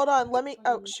what? Hold on, let me...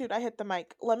 Oh, shoot, I hit the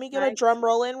mic. Let me get a drum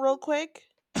roll in real quick.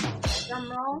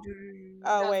 Drum roll?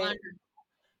 Oh, wait.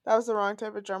 That was the wrong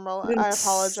type of drum roll. I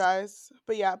apologize.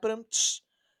 But yeah,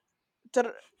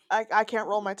 I can't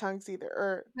roll my tongues either,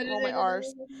 or roll my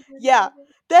R's. Yeah,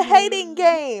 the hating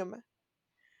game.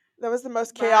 That was the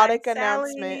most chaotic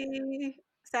announcement.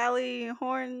 Sally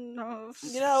Horn,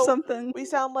 something. We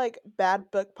sound like bad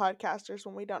book podcasters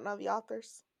when we don't know the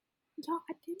authors. Y'all,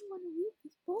 I didn't want to read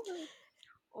this book.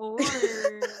 Or we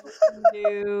can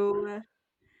do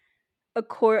A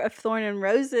Court of Thorn and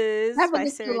Roses by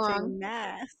Sarah J.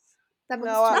 Maas.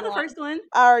 Not the first one.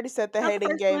 I already said the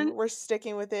hating game. We're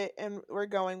sticking with it, and we're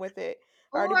going with it.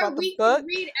 I already bought the book. Can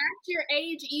read Act Your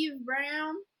Age, Eve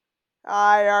Brown.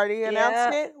 I already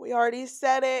announced it. We already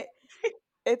said it.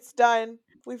 It's done.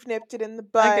 We've nipped it in the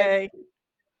bud.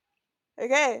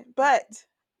 Okay, but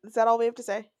is that all we have to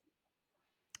say?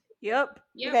 Yep.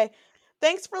 Okay.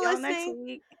 Thanks for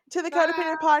listening to the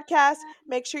Codependent Podcast.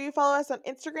 Make sure you follow us on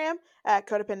Instagram at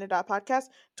codependent.podcast,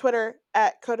 Twitter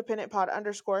at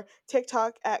codependentpod_,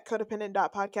 TikTok at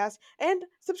codependent.podcast, and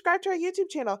subscribe to our YouTube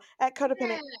channel at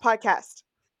Codependent Podcast.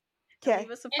 Okay. Leave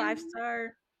us a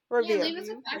 5-star review. Yeah, leave us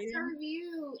a 5-star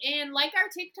review. And like our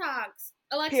TikToks.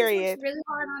 Alexis works really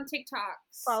hard on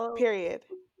TikToks. Follow. Period.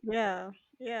 Yeah,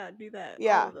 do that.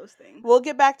 Yeah. All of those things. We'll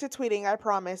get back to tweeting, I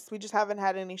promise. We just haven't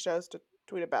had any shows to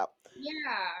tweet about.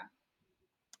 Yeah.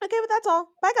 Okay, but that's all.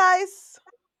 Bye, guys.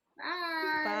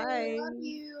 Bye. Bye. Love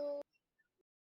you.